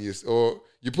 you're putting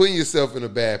yourself in a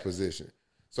bad position.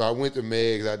 So I went to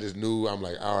Meg's. I just knew, I'm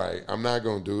like, all right, I'm not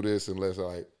gonna do this unless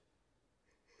like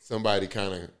somebody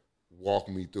kind of walk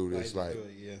me through this. Like,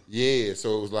 yeah.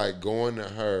 So it was like going to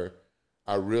her.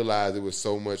 I realized it was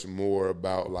so much more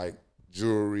about like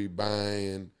jewelry,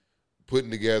 buying, putting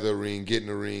together a ring, getting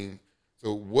a ring.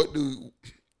 So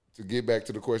to get back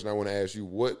to the question I want to ask you,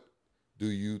 what do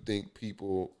you think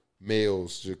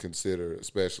males should consider,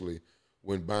 especially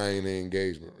when buying an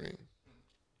engagement ring?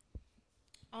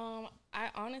 I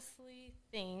honestly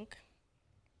think,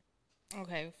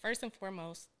 okay, first and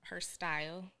foremost, her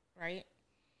style, right?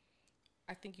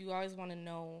 I think you always want to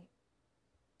know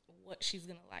what she's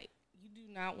going to like. You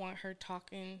do not want her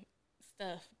talking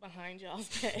stuff behind y'all's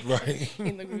back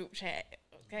in the group chat,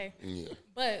 okay? Yeah.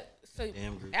 But so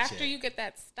after chat. you get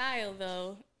that style,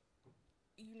 though,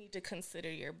 you need to consider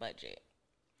your budget.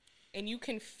 And you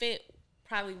can fit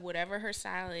probably whatever her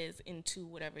style is into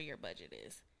whatever your budget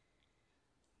is.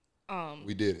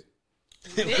 We did it.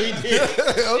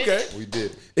 Okay. We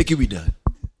did it. It can be done.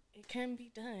 It can be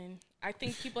done. I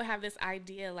think people have this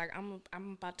idea like I'm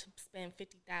about to spend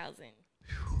 $50,000,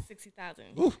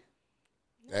 $60,000.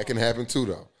 That can happen too,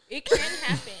 though. It can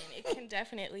happen. It can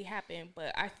definitely happen.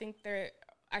 But I think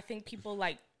people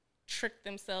like trick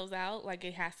themselves out. Like,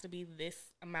 it has to be this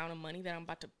amount of money that I'm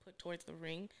about to put towards the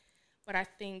ring. But I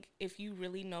think if you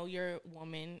really know your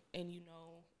woman and you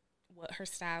know what her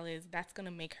style is, that's going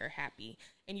to make her happy.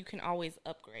 And you can always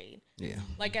upgrade. Yeah.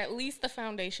 Like, at least the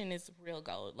foundation is real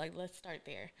gold. Like, let's start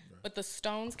there. Right. But the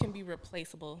stones can be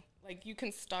replaceable. Like, you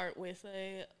can start with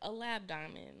a lab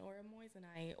diamond or a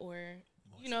moissanite or,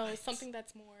 you know, something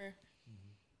that's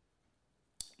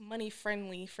money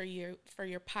friendly for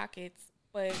your pockets,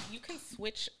 but you can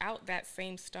switch out that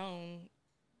same stone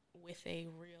with a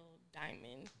real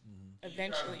diamond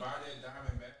eventually. You gotta buy that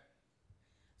diamond back.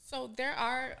 So there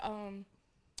are,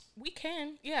 we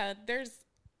can, yeah. There's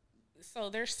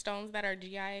stones that are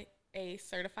GIA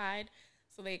certified,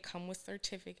 so they come with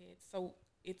certificates. So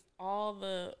it's all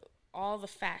the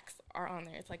facts are on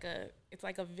there. It's like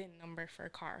a VIN number for a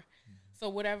car. So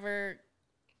whatever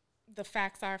the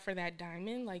facts are for that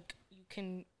diamond, like you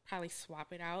can probably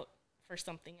swap it out for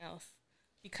something else,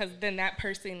 because then that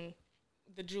person,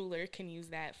 the jeweler, can use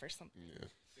that for something. Yeah.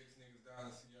 6 niggas down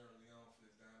in Sierra Leone for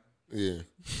this diamond.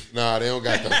 Yeah. Nah, they don't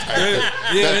got those type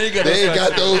of they ain't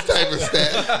got those type of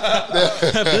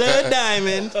stats. Blood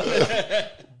diamond.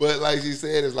 But like she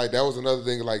said, it's like that was another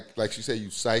thing. Like she said, you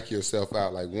psych yourself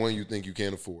out. Like, one, you think you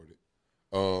can't afford it,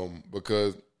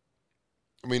 because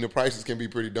I mean the prices can be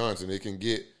pretty daunting. It can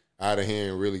get out of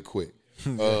hand really quick.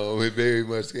 It very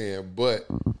much can. But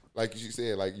like she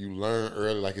said, like you learn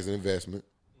early, like it's an investment.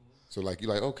 So like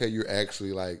you're like, okay, you're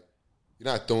actually like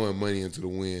you're not throwing money into the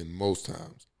wind most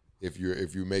times if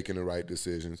you're making the right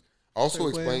decisions. Also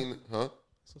explain, huh?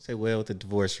 So say, well, with the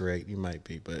divorce rate, you might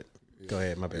be, but go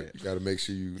ahead, my bad. You got to make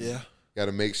sure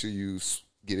you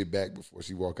get it back before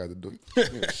she walk out the door.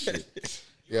 Shit.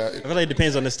 Yeah, I feel like it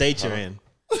depends on the state you're in.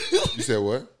 You said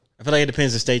what? I feel like it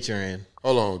depends on the state you're in.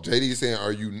 Hold on, JD saying,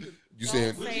 are you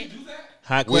saying? Would you do that?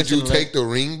 Hot Would question. you take the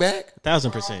ring back?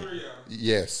 1,000%.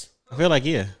 Yes. I feel like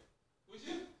yeah. Would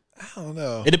you? I don't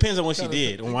know. It depends on what she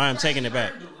did and why I'm taking it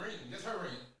back. The ring. That's her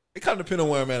ring. It kind of depends on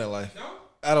where I'm at in life. No?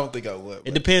 I don't think I would. It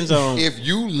but- depends on If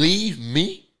you leave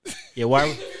me, yeah.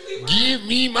 Why? give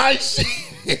me my shit.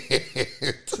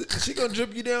 She gonna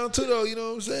drip you down too, though. You know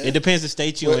what I'm saying? It depends the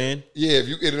state you in. Yeah,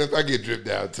 if I get dripped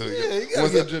down too. Yeah, you gotta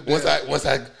get dripped down. Once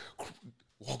I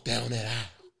walk down that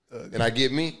aisle and I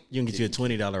get me, You can get you a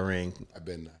 $20 ring. I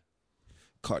bet not.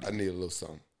 Cardi. I need a little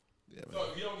something. So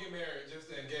if you don't get married, just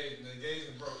the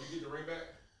engagement broke, you get the ring back?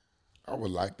 I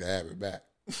would like to have it back.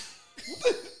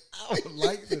 I would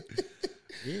like to.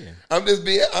 Yeah. I'm just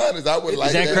being honest. I would like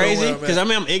Is that to crazy? where I'm at. Because I'm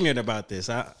ignorant about this.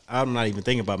 I'm not even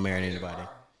thinking about marrying anybody.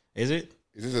 Is it?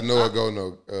 Is this a no or go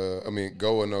no?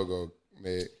 Go or no go,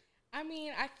 Meg? I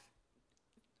mean,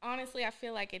 honestly, I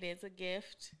feel like it is a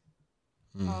gift.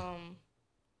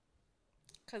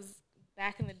 Because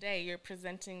back in the day, you're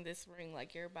presenting this ring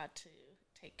like you're about to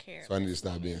take care So I of need to this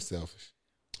stop woman. being selfish.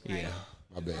 Yeah.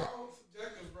 My bad.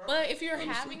 Subjective, bro. But if you're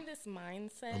having this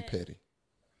mindset, I'm petty.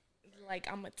 like,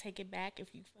 I'm going to take it back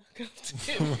if you fuck up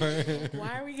too.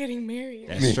 Why are we getting married?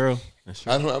 That's true. That's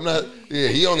true. I'm not. Yeah,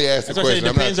 he only asked the That's what I said. question. It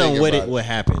I'm not depends on thinking what about what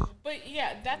happened. But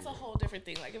yeah, that's a whole different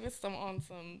thing. Like if it's on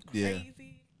some Yeah.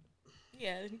 crazy,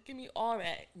 yeah, give me all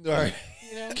that. All right.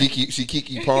 You know,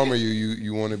 Kiki Palmer,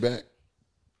 you want it back?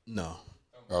 No.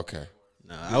 Okay.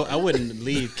 No, I wouldn't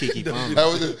leave Kiki Palmer. That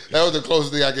was the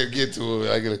closest thing I could get to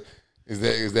it. Is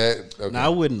that okay? No, I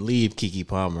wouldn't leave Kiki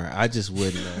Palmer. I just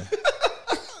wouldn't.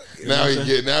 Now he,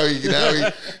 he's in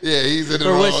the For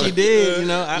wrong. what she did, you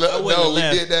know, I wouldn't no, have we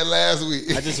left. did that last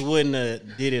week. I just wouldn't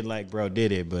have did it like bro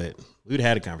did it, but we'd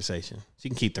had a conversation. She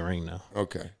can keep the ring though.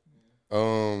 Okay.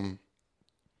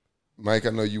 Mike,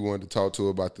 I know you wanted to talk to her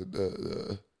about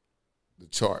the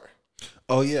chart.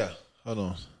 Oh yeah. Hold on.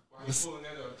 While you pulling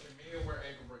that up, can men wear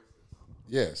ankle bracelets?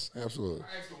 Yes, absolutely.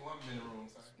 I asked the woman in the room.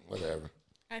 So. Whatever.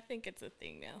 I think it's a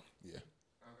thing now. Yeah.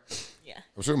 Yeah.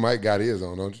 I'm sure Mike got his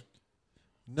on, don't you?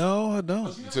 No, I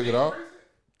don't. You took it off?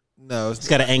 No, It's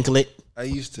got an anklet. I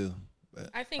used to. But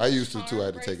I used to, too. I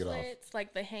had to take it off. bracelets,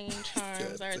 like the hanging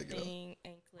charms are a take it off. thing.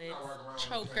 Anklets,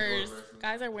 chokers.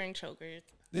 Guys are wearing chokers.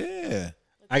 yeah.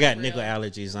 I got nickel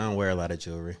allergies. I don't wear a lot of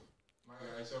jewelry. My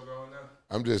guy, so going now.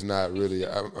 I'm just not really.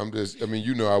 I'm just. I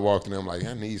mean, I walked in. I'm like,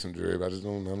 I need some jewelry, but I just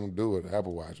don't. I don't do it.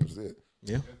 Apple Watch was it.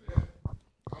 Yeah.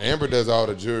 Amber does all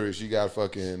the jewelry. She got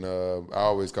fucking. I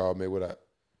always call me what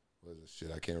was it?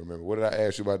 Shit, I can't remember. What did I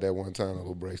ask you about that one time? The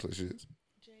little bracelet shits.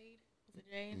 Jade? Was it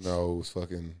Jade? No, it was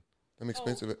fucking. Them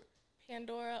expensive.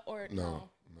 Pandora or No.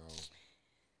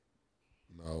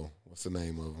 What's the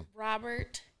name of them?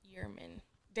 Robert Yerman.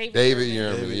 David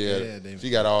Yerman. Yeah, David. she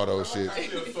got all those shit.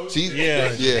 She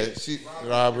She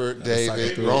Robert,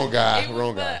 David, like wrong guy, It was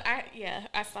wrong the- guy.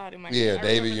 I saw it in my Yeah, head. I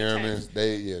David remember the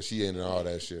Yerman. text. She into all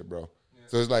that shit, bro.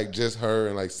 So it's like just her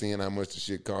and like seeing how much the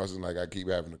shit costs, and like I keep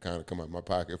having to kind of come out my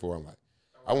pocket for. I'm like,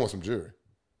 I want some jewelry.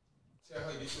 Tell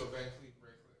her to get you a Van Cleef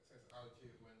bracelet since our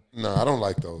kids went. No, I don't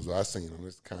like those. I seen them.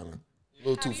 It's kind of a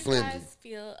little How too do you flimsy. guys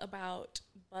feel about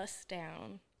bust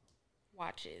down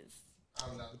watches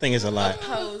I think it's a lot.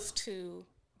 opposed to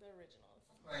the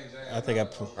originals? I think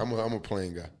I'm a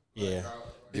plain guy. yeah.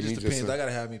 It just depends. I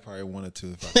gotta have me probably 1 or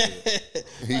 2 if I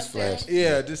could. He's flashy.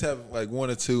 Yeah, just have like 1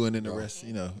 or 2, and then the rest,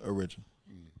 original.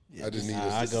 Yeah, I just need.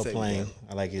 I go say plain. that.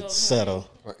 I like it subtle.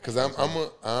 Because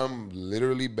I'm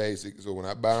literally basic. So when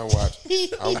I buy and watch,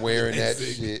 I'm wearing that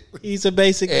shit He's a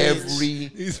basic every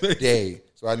day.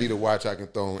 So I need a watch I can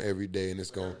throw on every day, and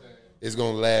it's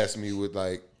gonna last me with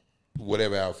like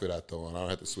whatever outfit I throw on. I don't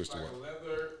have to switch to Like one. a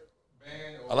leather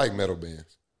band. Or I like metal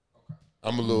bands.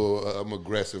 I'm a little I'm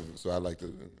aggressive, so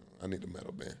I need the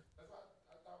metal band.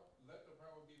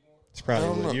 It's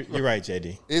probably you're right,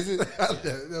 JD. Is it?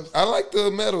 I like the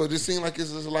metal. It just seems like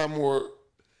it's just a lot more.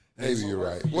 Maybe you're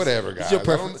right. Whatever, guys. your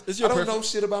preference. I don't know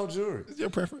shit about jewelry. It's your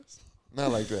preference.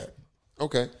 Not like that.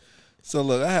 Okay. So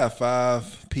look, I have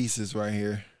 5 pieces right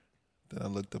here that I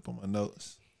looked up on my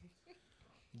notes.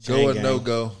 Go or no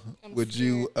go? Would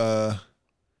you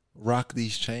rock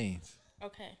these chains?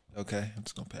 Okay. Okay, I'm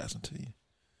just gonna pass them to you.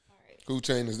 All right. Whose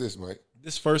chain is this, Mike?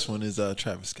 This first one is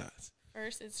Travis Scott's.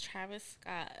 First is Travis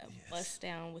Scott, bust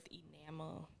down with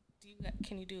enamel.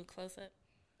 Can you do a close up?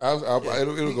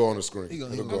 It'll go on the screen.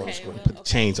 It'll go on the screen. Put the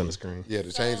chains on the screen. Yeah,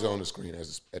 the chains are on the screen at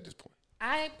this point.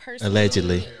 I personally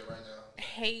Allegedly.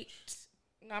 hate.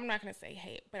 No, I'm not gonna say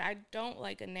hate, but I don't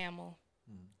like enamel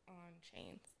on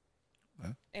chains,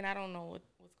 and I don't know what's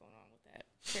going on with that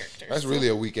character. That's really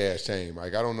a weak ass chain,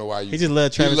 Mike. I don't know why you. He just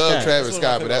love Travis Scott. Travis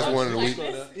Scott, but that's one of the weak.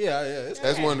 Yeah.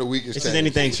 That's one of the weakest. It's chains. just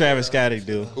anything Travis Scott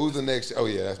do. Who's the next? Oh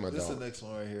yeah, that's my This is dog. the next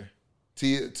one right here.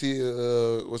 Tia,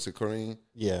 what's it? Kareem?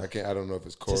 Yeah. I don't know if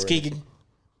it's Corey. Tuskegee.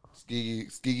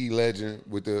 Legend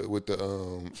with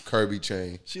the Kirby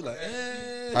chain. She like,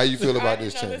 How you feel I about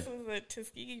didn't this know chain? this was a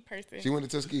Tuskegee person. She went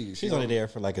to Tuskegee. She's only there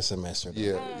for like a semester. Though.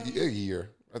 Yeah, a year.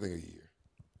 I think a year.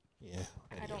 Yeah.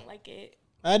 I don't like it.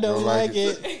 I don't like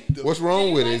it. What's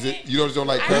wrong with it? Is like it you just don't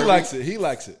like I Kirby? don't- He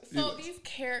likes it. So these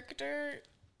character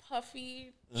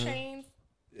puffy chains,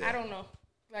 I don't know.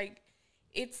 Like,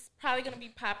 it's probably gonna be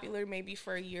popular maybe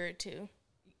for a year or two,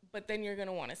 but then you're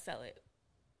gonna want to sell it.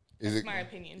 That's my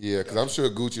opinion. Yeah, because I'm sure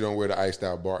Gucci don't wear the iced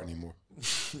out Bart anymore.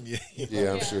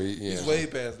 Yeah, I'm sure. he's way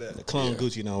past that. The clone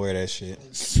Gucci don't wear that shit.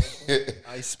 Ice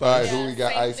All right, Spice. who we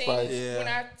got? Same Ice thing. Spice. Yeah. When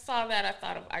I saw that, I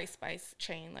thought of Ice Spice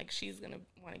chain. Like, she's gonna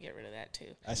want to get rid of that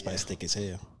too. Ice Spice thick as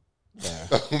hell.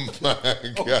 Oh my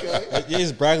god!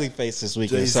 It's Bradley face this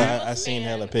weekend, so Jay-Z. I seen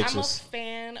hella pictures. I'm a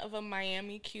fan of a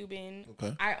Miami Cuban.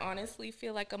 Okay. I honestly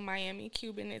feel like a Miami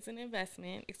Cuban is an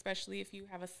investment, especially if you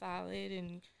have a solid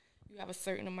and you have a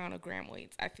certain amount of gram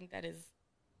weights. I think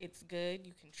it's good.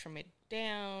 You can trim it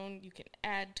down. You can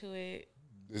add to it.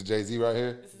 This Jay-Z right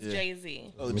here. This is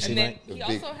Jay-Z. Oh, and see then that? he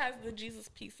also has the Jesus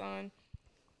piece on.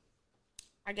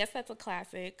 I guess that's a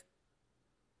classic.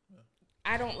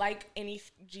 I don't like any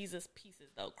Jesus pieces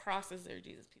though. Crosses or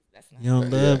Jesus pieces. That's not. You don't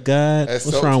love God? That's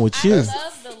What's so- wrong with I you?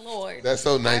 love the Lord. That's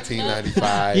so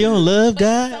 1995. You don't love But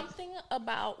God? something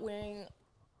about wearing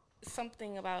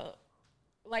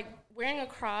like wearing a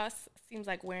cross seems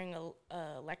like wearing a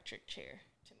electric chair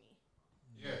to me.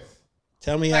 Yes.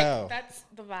 Tell me Like how. that's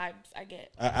the vibes I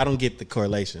get. I don't get the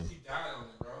correlation. He died on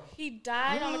it, bro. He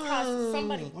died on the cross.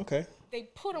 Somebody Okay, they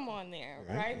put him on there,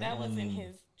 right? That wasn't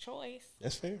his choice.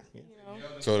 that's fair. Yeah. You know,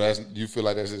 So you feel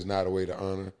like that's just not a way to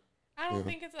honor. I don't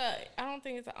think it's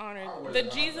an honor. The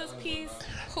Jesus piece,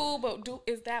 cool, but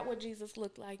is that what Jesus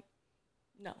looked like?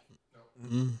 No.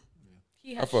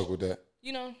 He I has, fuck with that.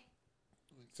 you know,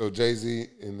 So Jay-Z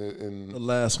in The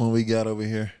last one we got over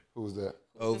here. who was that?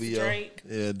 OVO. Drake.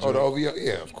 Yeah, Drake. Oh, the OVO.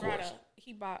 Yeah, of he course.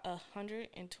 bought $120,000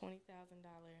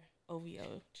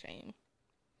 OVO chain.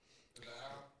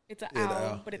 It's an Yeah, the owl,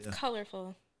 owl, but it's yeah.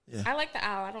 colorful. Yeah. I like the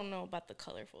owl. I don't know about the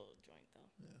colorful joint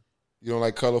though. You don't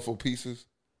like colorful pieces?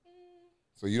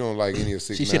 So you don't like any of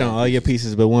 6 She shit on all your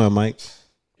pieces but one, Mike.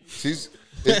 She's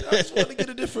I just want to get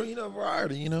a different,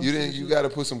 variety. you got to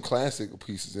put some classic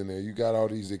pieces in there. You got all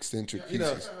these eccentric You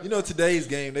pieces. know, today's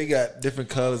game they got different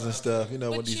colors and stuff.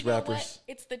 But with these you know rappers. what?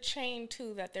 It's the chain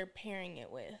too that they're pairing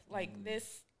it with. Like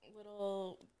this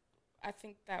little, I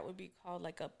think that would be called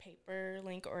like a paper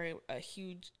link or a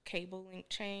huge cable link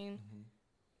chain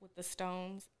with the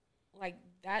stones. Like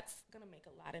that's gonna make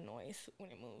a lot of noise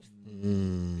when it moves.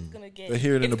 It's gonna get. They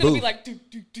hear it in it's the gonna be booth. like do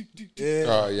do do do. Do. Yeah.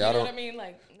 Oh yeah, You I know don't. what I mean?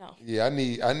 Like no. Yeah,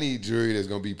 I need jewelry that's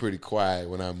gonna be pretty quiet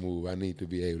when I move. I need to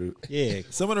be able to. Yeah.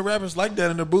 Some of the rappers like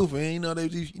that in the booth, and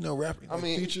they rapping. I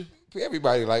mean, Future.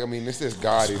 everybody this is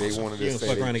Gotti. They wanted You to don't say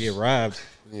fuck around and get robbed.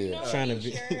 yeah. You know, Trying to when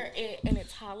you be- hear it and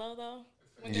it's hollow though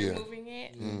when you're Yeah. moving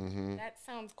it. That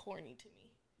sounds corny to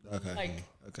me. Okay. Like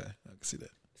Okay, I can see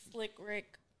that. Slick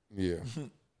Rick. Yeah.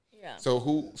 Yeah. So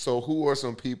who are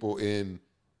some people in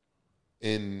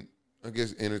I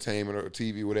guess entertainment or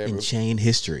TV, whatever. In chain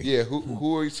history. Yeah,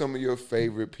 who are some of your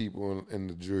favorite people in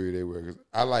the jewelry they wear? 'Cause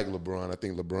I like LeBron. I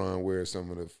think LeBron wears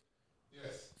some of the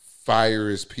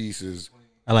firest pieces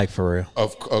I like Pharrell.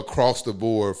 of across the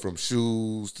board, from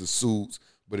shoes to suits,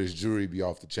 but his jewelry be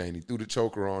off the chain. He threw the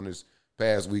choker on this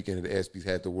past weekend at the ESPYs,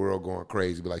 had the world going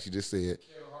crazy. But like she just said,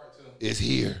 it's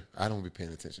here. I don't be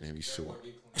paying attention to him. He's short.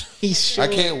 He's short.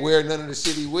 I can't wear none of the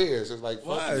shit he wears. It's like, fuck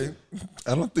Why? you.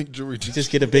 I don't think jewelry. You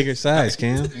just get a bigger size,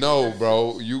 Cam. No,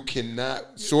 bro, you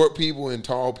cannot. Short people and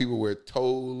tall people wear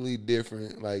totally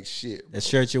different like shit. Bro. That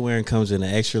shirt you're wearing comes in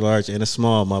an extra large and a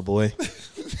small, my boy.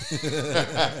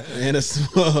 And a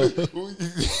small.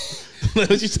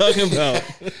 What you talking about?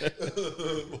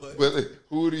 But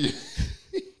who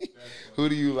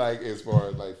do you like as far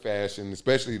as like fashion,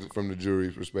 especially from the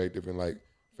jewelry perspective and like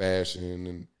fashion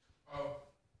and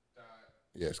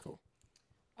yeah, it's cool.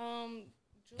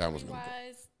 That was Jewelry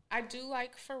wise, I do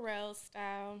like Pharrell's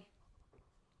style.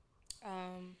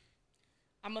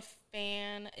 I'm a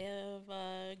fan of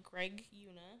Greg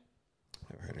Una.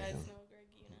 I've heard You of guys him. know Greg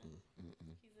Una?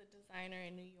 He's a designer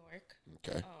in New York.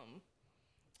 Okay.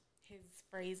 His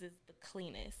phrase is the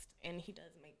cleanest, and he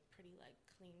does make pretty like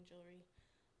clean jewelry.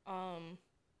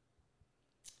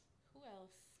 Who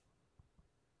else?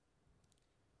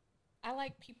 I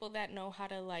like people that know how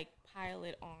to like pile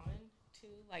it on too,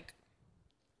 like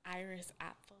Iris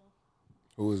Apfel.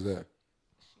 Who is that?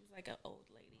 She's like an old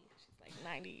lady. She's like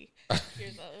 90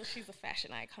 years old. She's a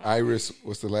fashion icon. Iris,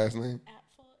 what's the last name?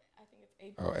 Apfel, I think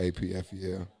it's AP. Oh,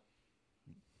 APFEL.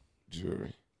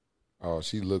 Jewelry. Oh,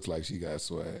 she looks like she got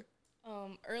swag.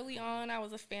 Early on, I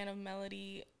was a fan of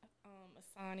Melody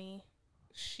Asani.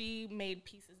 She made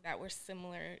pieces that were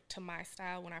similar to my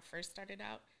style when I first started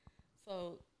out.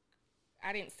 So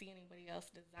I didn't see anybody else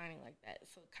designing like that.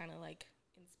 So it kind of like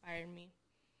inspired me.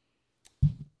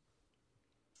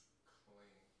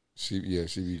 She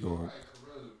be going.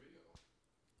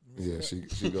 Yeah, she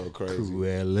go crazy.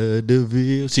 Cruella de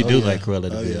Vil. She do yeah. like Cruella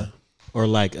de Oh, Vil. yeah. Or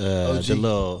like OG. the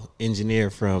little engineer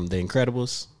from The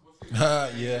Incredibles. Yeah,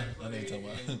 I know you're talking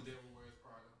about.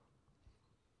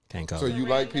 Can't call So it. you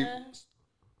like people?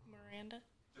 Miranda?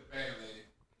 The bad lady.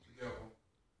 The devil.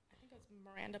 I think it's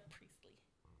Miranda Priestley.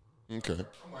 Okay.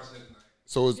 I'm watching it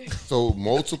tonight. So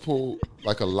multiple,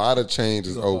 like a lot of chains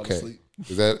is Don't fall okay. asleep.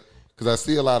 Is that because I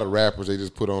see a lot of rappers, they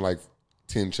just put on like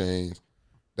 10 chains.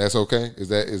 That's okay? Is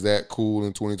that cool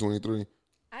in 2023?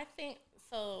 I think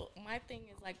so. My thing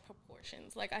is like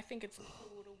proportions. Like I think it's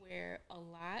cool to wear a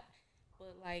lot,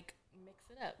 but like mix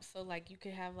it up. So like you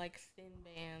could have like thin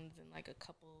bands and like a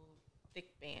couple thick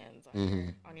bands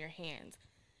on your hands.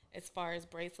 As far as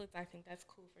bracelets, I think that's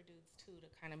cool for dudes too to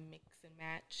kind of mix and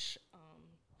match.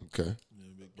 Okay.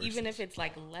 Even if it's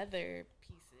like leather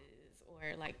pieces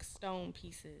or like stone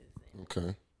pieces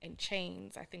and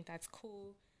chains, I think that's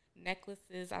cool.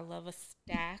 Necklaces, I love a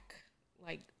stack,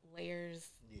 like layers,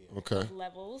 Okay.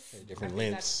 levels. Different I think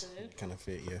lengths. that's good. Kind of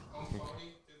fit, yeah. I'm phony.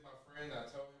 This is my friend. I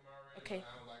told him already. Okay. But I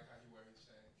don't like how he wear his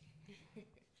chain.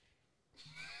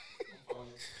 I'm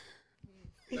phony.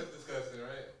 That's disgusting,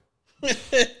 right?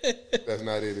 That's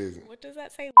not it, is it? What does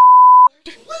that say?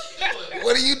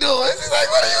 What are you doing? She's like,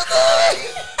 what are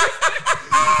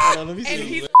you doing? And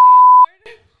he's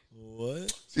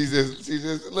What? She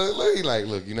just look. He like,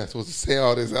 look, you're not supposed to say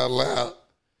all this out loud.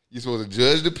 You're supposed to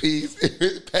judge the piece,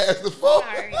 pass the phone.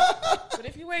 sorry. But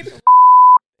if you wait for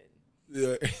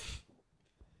Yeah.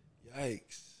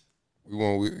 Yikes.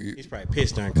 He's probably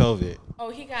pissed during COVID. oh,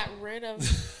 he got rid of.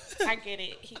 I get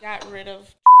it. He got rid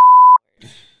of.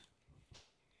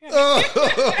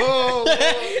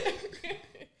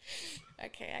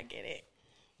 Okay, I get it.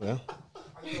 Well,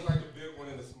 I just don't like the big one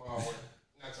and the small one.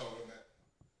 Not told him that.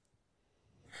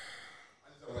 I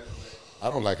just don't like the big one. I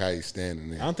don't like how he's standing I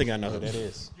there. don't think I know who that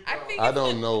is. I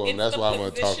don't know him. That's why I'm gonna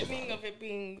talk about positioning it. of it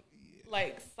being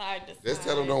like side to side. Let's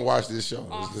tell him don't watch this show.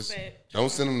 Offset.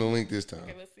 Don't send him the link this time.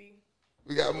 Okay, let's see.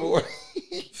 We got more.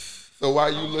 So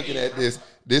while you looking at this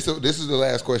is the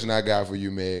last question I got for you,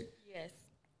 Meg. Yes.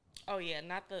 Oh yeah,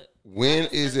 not the. When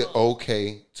not the is it circle.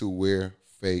 okay to wear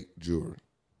fake jewelry,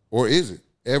 or is it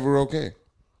ever okay?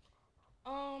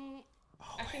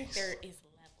 I think there is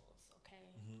levels.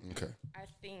 Okay. Okay. I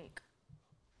think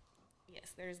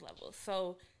yes, there's levels.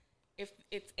 So if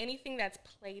it's anything that's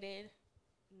plated,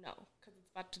 no, because it's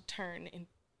about to turn in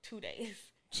 2 days.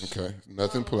 Okay.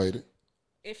 Nothing plated.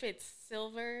 If it's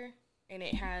silver and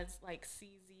it has like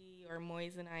CZ or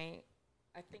moissanite,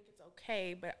 I think it's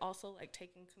okay, but also like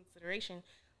take in consideration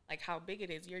like how big it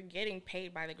is. You're getting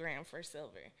paid by the gram for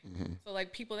silver. So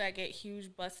like people that get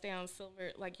huge bust down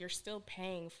silver, like you're still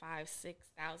paying $5,000-$6,000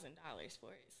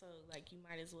 for it. So like you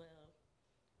might as well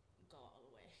go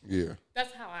Yeah.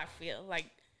 That's how I feel. Like,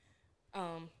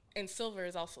 and silver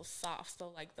is also soft,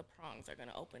 so like the prongs are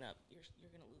gonna open up. You're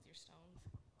gonna lose your stones.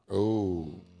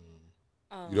 Oh.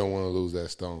 You don't want to lose that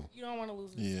stone. You don't want to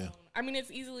lose the stone. I mean,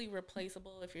 it's easily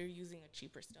replaceable if you're using a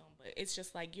cheaper stone, but it's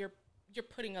just like you're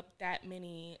putting up that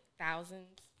many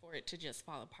thousands for it to just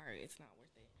fall apart. It's not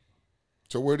worth it.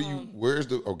 So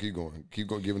keep going,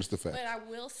 giving us the facts. But I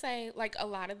will say, like, a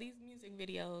lot of these music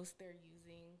videos, they're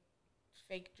using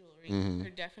fake jewelry. Mm-hmm.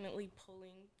 They're definitely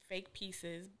pulling fake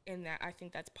pieces, and that I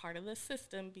think that's part of the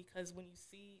system, because when you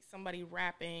see somebody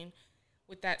rapping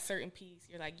with that certain piece,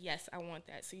 you're like, yes, I want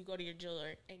that. So you go to your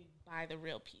jeweler and you buy the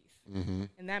real piece. Mm-hmm.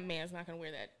 And that man's not going to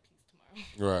wear that piece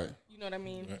tomorrow. Right. You know what I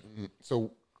mean? Right.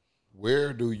 So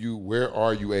where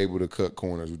are you able to cut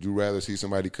corners? Would you rather see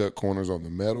somebody cut corners on the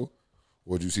metal,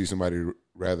 or would you see somebody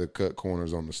rather cut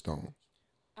corners on the stone?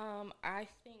 I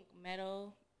think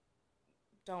metal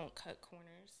don't cut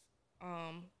corners,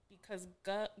 because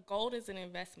gold is an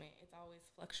investment. It's always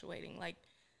fluctuating. Like,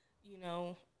 you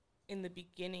know, in the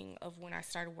beginning of when I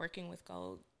started working with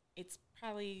gold, it's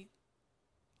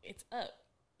up.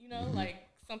 You know, like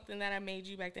something that I made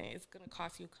you back then, it's going to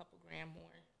cost you a couple grand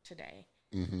more today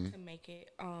to make it.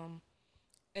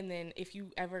 And then if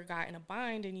you ever got in a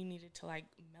bind and you needed to like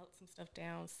melt some stuff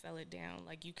down, sell it down,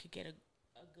 like you could get a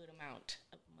good amount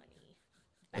of money.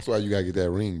 That's why you got to get that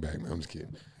ring back, man. I'm just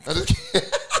kidding.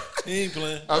 He ain't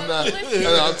playing. I'm not.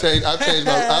 I'll change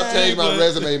my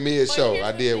resume mid-show.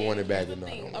 I did want it back, but no.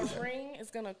 A ring is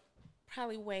gonna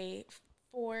probably weigh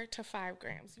 4 to 5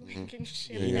 grams. You can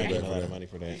ship You ain't that. got A lot of money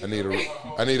for that.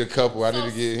 I need a couple. I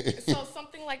need to get. So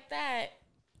something like that.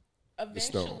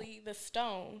 Eventually, the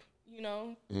stone. You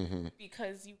know,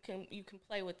 because you can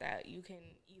play with that. You can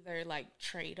either like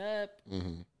trade up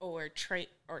or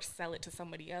sell it to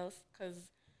somebody else, because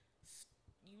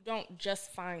you don't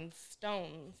just find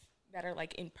stones that are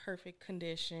like in perfect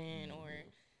condition or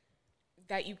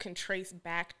that you can trace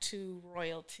back to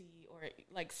royalty, or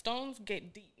like stones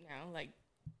get deep now. Like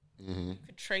you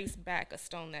could trace back a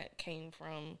stone that came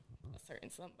from a certain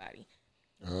somebody.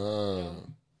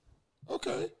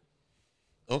 Okay.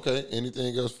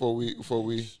 Anything else before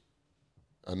we?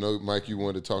 I know, Mike, you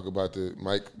wanted to talk about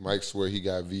Mike swear he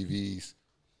got VVs.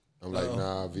 I'm like,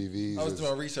 nah, VVs. I was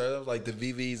doing research. I was like, the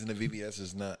VVs and the VVS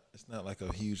it's not like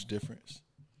a huge difference.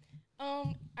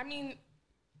 I mean,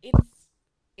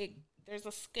 there's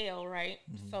a scale, right?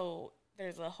 So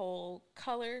there's a whole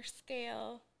color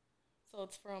scale. So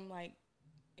it's from like,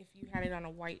 if you had it on a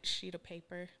white sheet of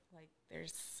paper, like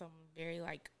there's some very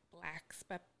like black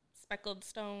speckled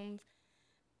stones,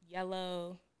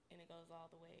 yellow, and it goes all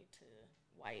the way to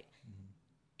white.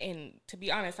 And to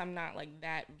be honest, I'm not like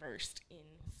that versed in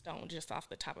stone just off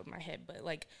the top of my head, but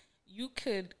like you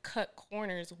could cut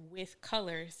corners with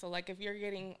color. So like if you're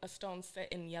getting a stone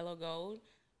set in yellow gold,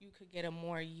 you could get a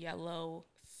more yellow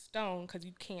stone because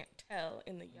you can't tell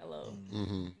in the yellow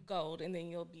gold, and then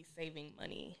you'll be saving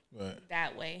money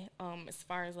that way. As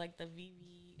far as like the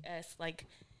VVS, like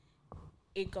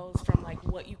it goes from like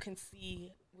what you can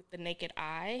see with the naked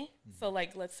eye. So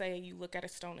like let's say you look at a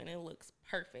stone and it looks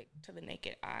perfect to the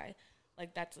naked eye,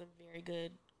 like that's a very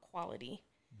good quality.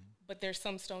 But there's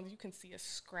some stones you can see a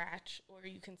scratch, or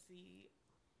you can see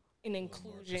an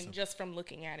inclusion just from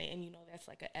looking at it, and you know that's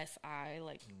like a SI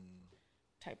like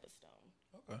type of stone.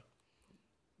 Okay.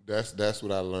 That's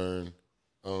what I learned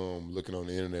looking on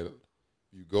the internet.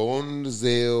 You go on the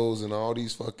Zales and all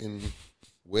these fucking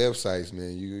websites,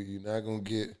 man. You're not gonna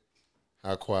get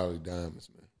high quality diamonds,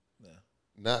 man. Yeah.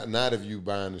 Not if you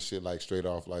buying the shit like straight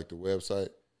off like the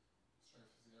website.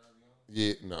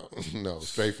 Yeah, no.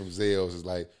 Straight from Zales is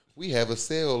like, we have a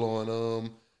sale on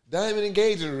diamond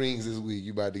engagement rings this week.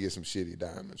 You about to get some shitty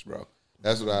diamonds, bro.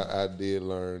 That's what I did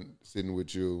learn sitting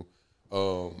with you.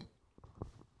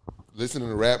 Listening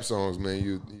to rap songs,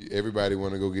 man, everybody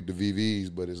want to go get the VVs,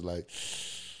 but it's like,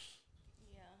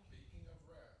 Yeah. Speaking of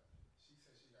rap, she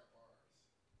said she got bars.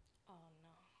 Oh no,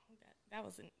 that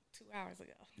was 2 hours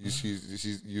ago.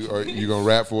 you gonna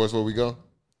rap for us where we go?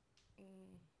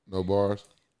 No bars.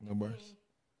 No bars.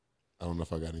 I don't know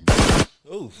if I got any.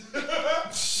 Ooh.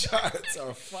 Shots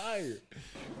are fired.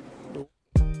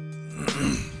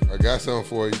 I got something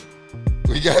for you.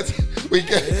 We got some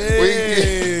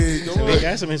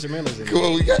instrumentals in Come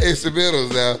on, we got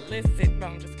instrumentals now. Listen, no,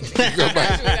 I'm just kidding. I do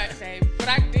that day, but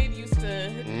I did used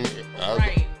to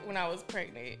write when I was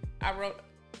pregnant. I wrote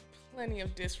plenty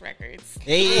of diss records.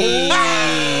 Hey,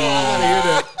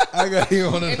 I gotta hear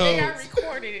one of And those. they got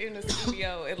recorded in the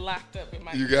studio and locked up in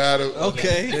my. You got it.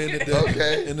 okay.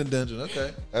 In the dungeon.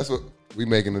 Okay. That's what We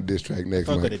making a diss track next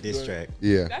Fuck month. with a diss track.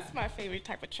 Yeah. That's my favorite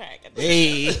type of track.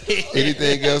 Hey.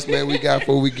 Anything else, man, we got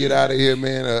before we get out of here,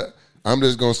 man? I'm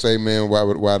just going to say, man,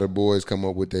 while the boys come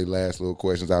up with their last little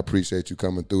questions, I appreciate you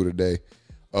coming through today.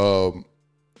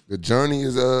 The journey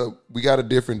is, we got a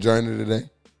different journey today.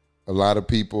 A lot of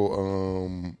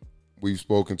people we've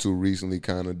spoken to recently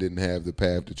kind of didn't have the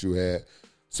path that you had.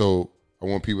 So I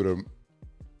want people to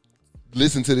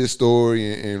listen to this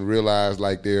story and realize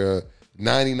like there are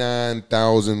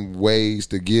 99,000 ways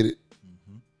to get it.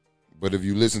 But if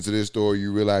you listen to this story,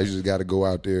 you realize you just got to go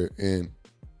out there and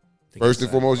first and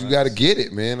foremost, you got to get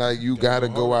it, man. Like you got to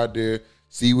go out there,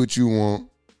 see what you want,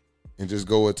 and just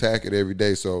go attack it every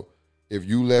day. So if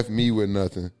you left me with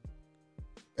nothing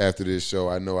after this show,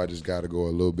 I know I just got to go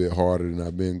a little bit harder than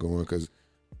I've been going because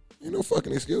ain't no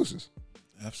fucking excuses.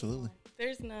 Absolutely.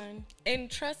 There's none.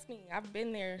 And trust me, I've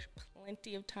been there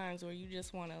plenty of times where you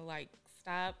just want to like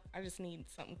stop. I just need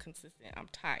something consistent. I'm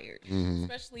tired.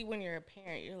 Especially when you're a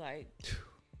parent. You're like,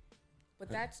 but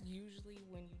that's usually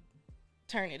when you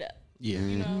turn it up. Yeah.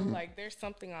 You know, like there's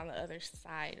something on the other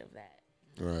side of that.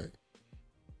 Right.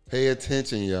 Pay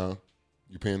attention, y'all.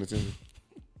 You paying attention?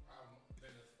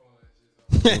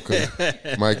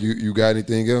 Okay. Mike, you got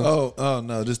anything else? Oh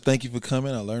no, just thank you for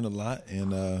coming. I learned a lot,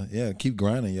 and yeah, keep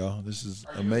grinding, y'all. This is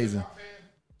amazing.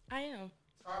 I am.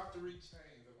 Top 3 chains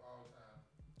of all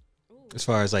time. As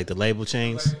far as like the label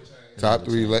chains. Top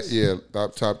 3,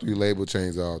 top 3 label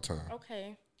chains of all time.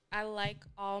 Okay. I like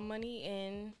All Money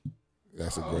In.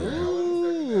 That's a great one.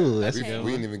 Ooh, that's a good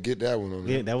We one. didn't even get that one on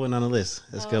there. Yeah, that one on the list.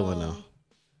 That's a good one though.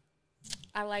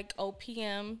 I like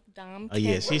OPM, Dom. Oh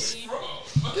yeah, Kennedy. she's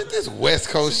Get this West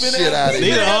Coast shit out of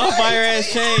these here. are all fire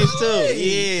ass chains too.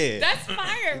 Yeah, That's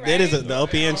fire, right? that is the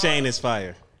OPM chain is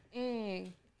fire.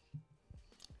 And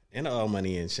the All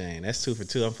Money In chain. That's 2 for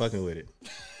 2. I'm fucking with it.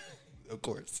 Of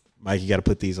course. Mike, you got to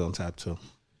put these on top too.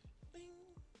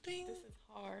 This is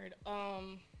hard.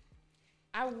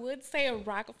 I would say a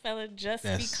Rockefeller just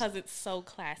because it's so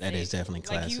classic. That is definitely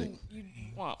classic. Like you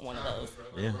want one of those.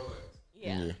 Yeah,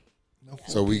 Yeah.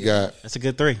 So we got that's a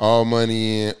good 3. All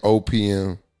Money In,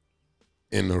 OPM,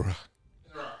 in the Rock.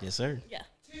 Yes, sir. Yeah.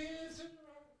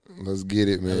 Let's get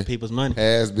it, man. Other people's money.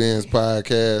 HasBeens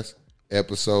Podcast,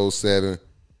 episode 7.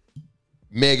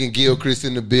 Megan Gilchrist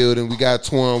in the building. We got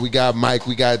Twan, we got Mike,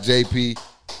 we got JP.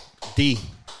 D.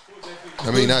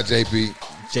 I mean, not JP.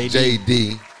 JD.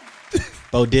 JD.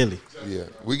 Bo Dilly. Yeah.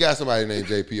 We got somebody named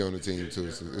JP on the team,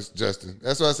 too. So it's Justin.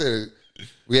 That's why I said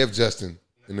we have Justin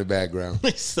in the background.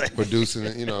 Producing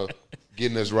it,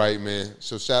 getting us right, man.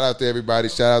 So shout out to everybody.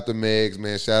 Shout out to Megs,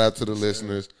 man. Shout out to the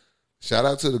listeners. Shout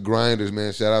out to the grinders,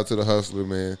 man. Shout out to the hustlers,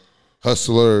 man. And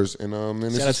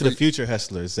Shout out to the future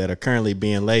hustlers that are currently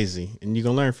being lazy, and you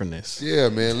gonna learn from this. Yeah,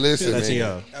 man. Listen, Shout out to man.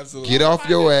 y'all. Absolutely. Get off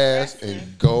your ass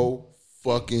and go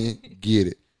fucking get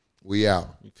it. We out.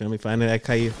 You feel me? Find that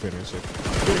Ikea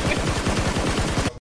Furniture.